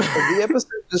episode. The episode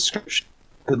description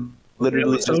could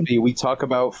literally just be we talk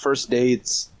about first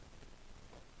dates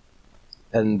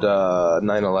and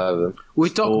 9/11. We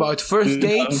talk about first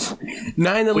dates,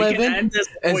 9/11,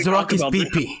 and Zaraki's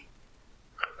pee-pee.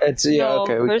 It's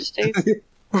okay. First date.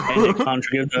 And you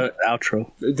contribute the outro.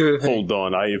 Do the thing. Hold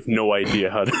on, I have no idea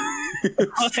how to.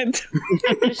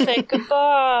 Just say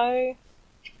goodbye.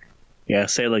 Yeah,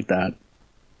 say it like that.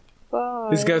 Bye.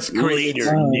 This guy's crazy.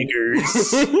 Later,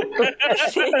 niggers.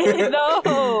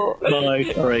 No.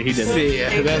 Bye. All right, he did it. See ya.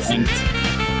 That's it.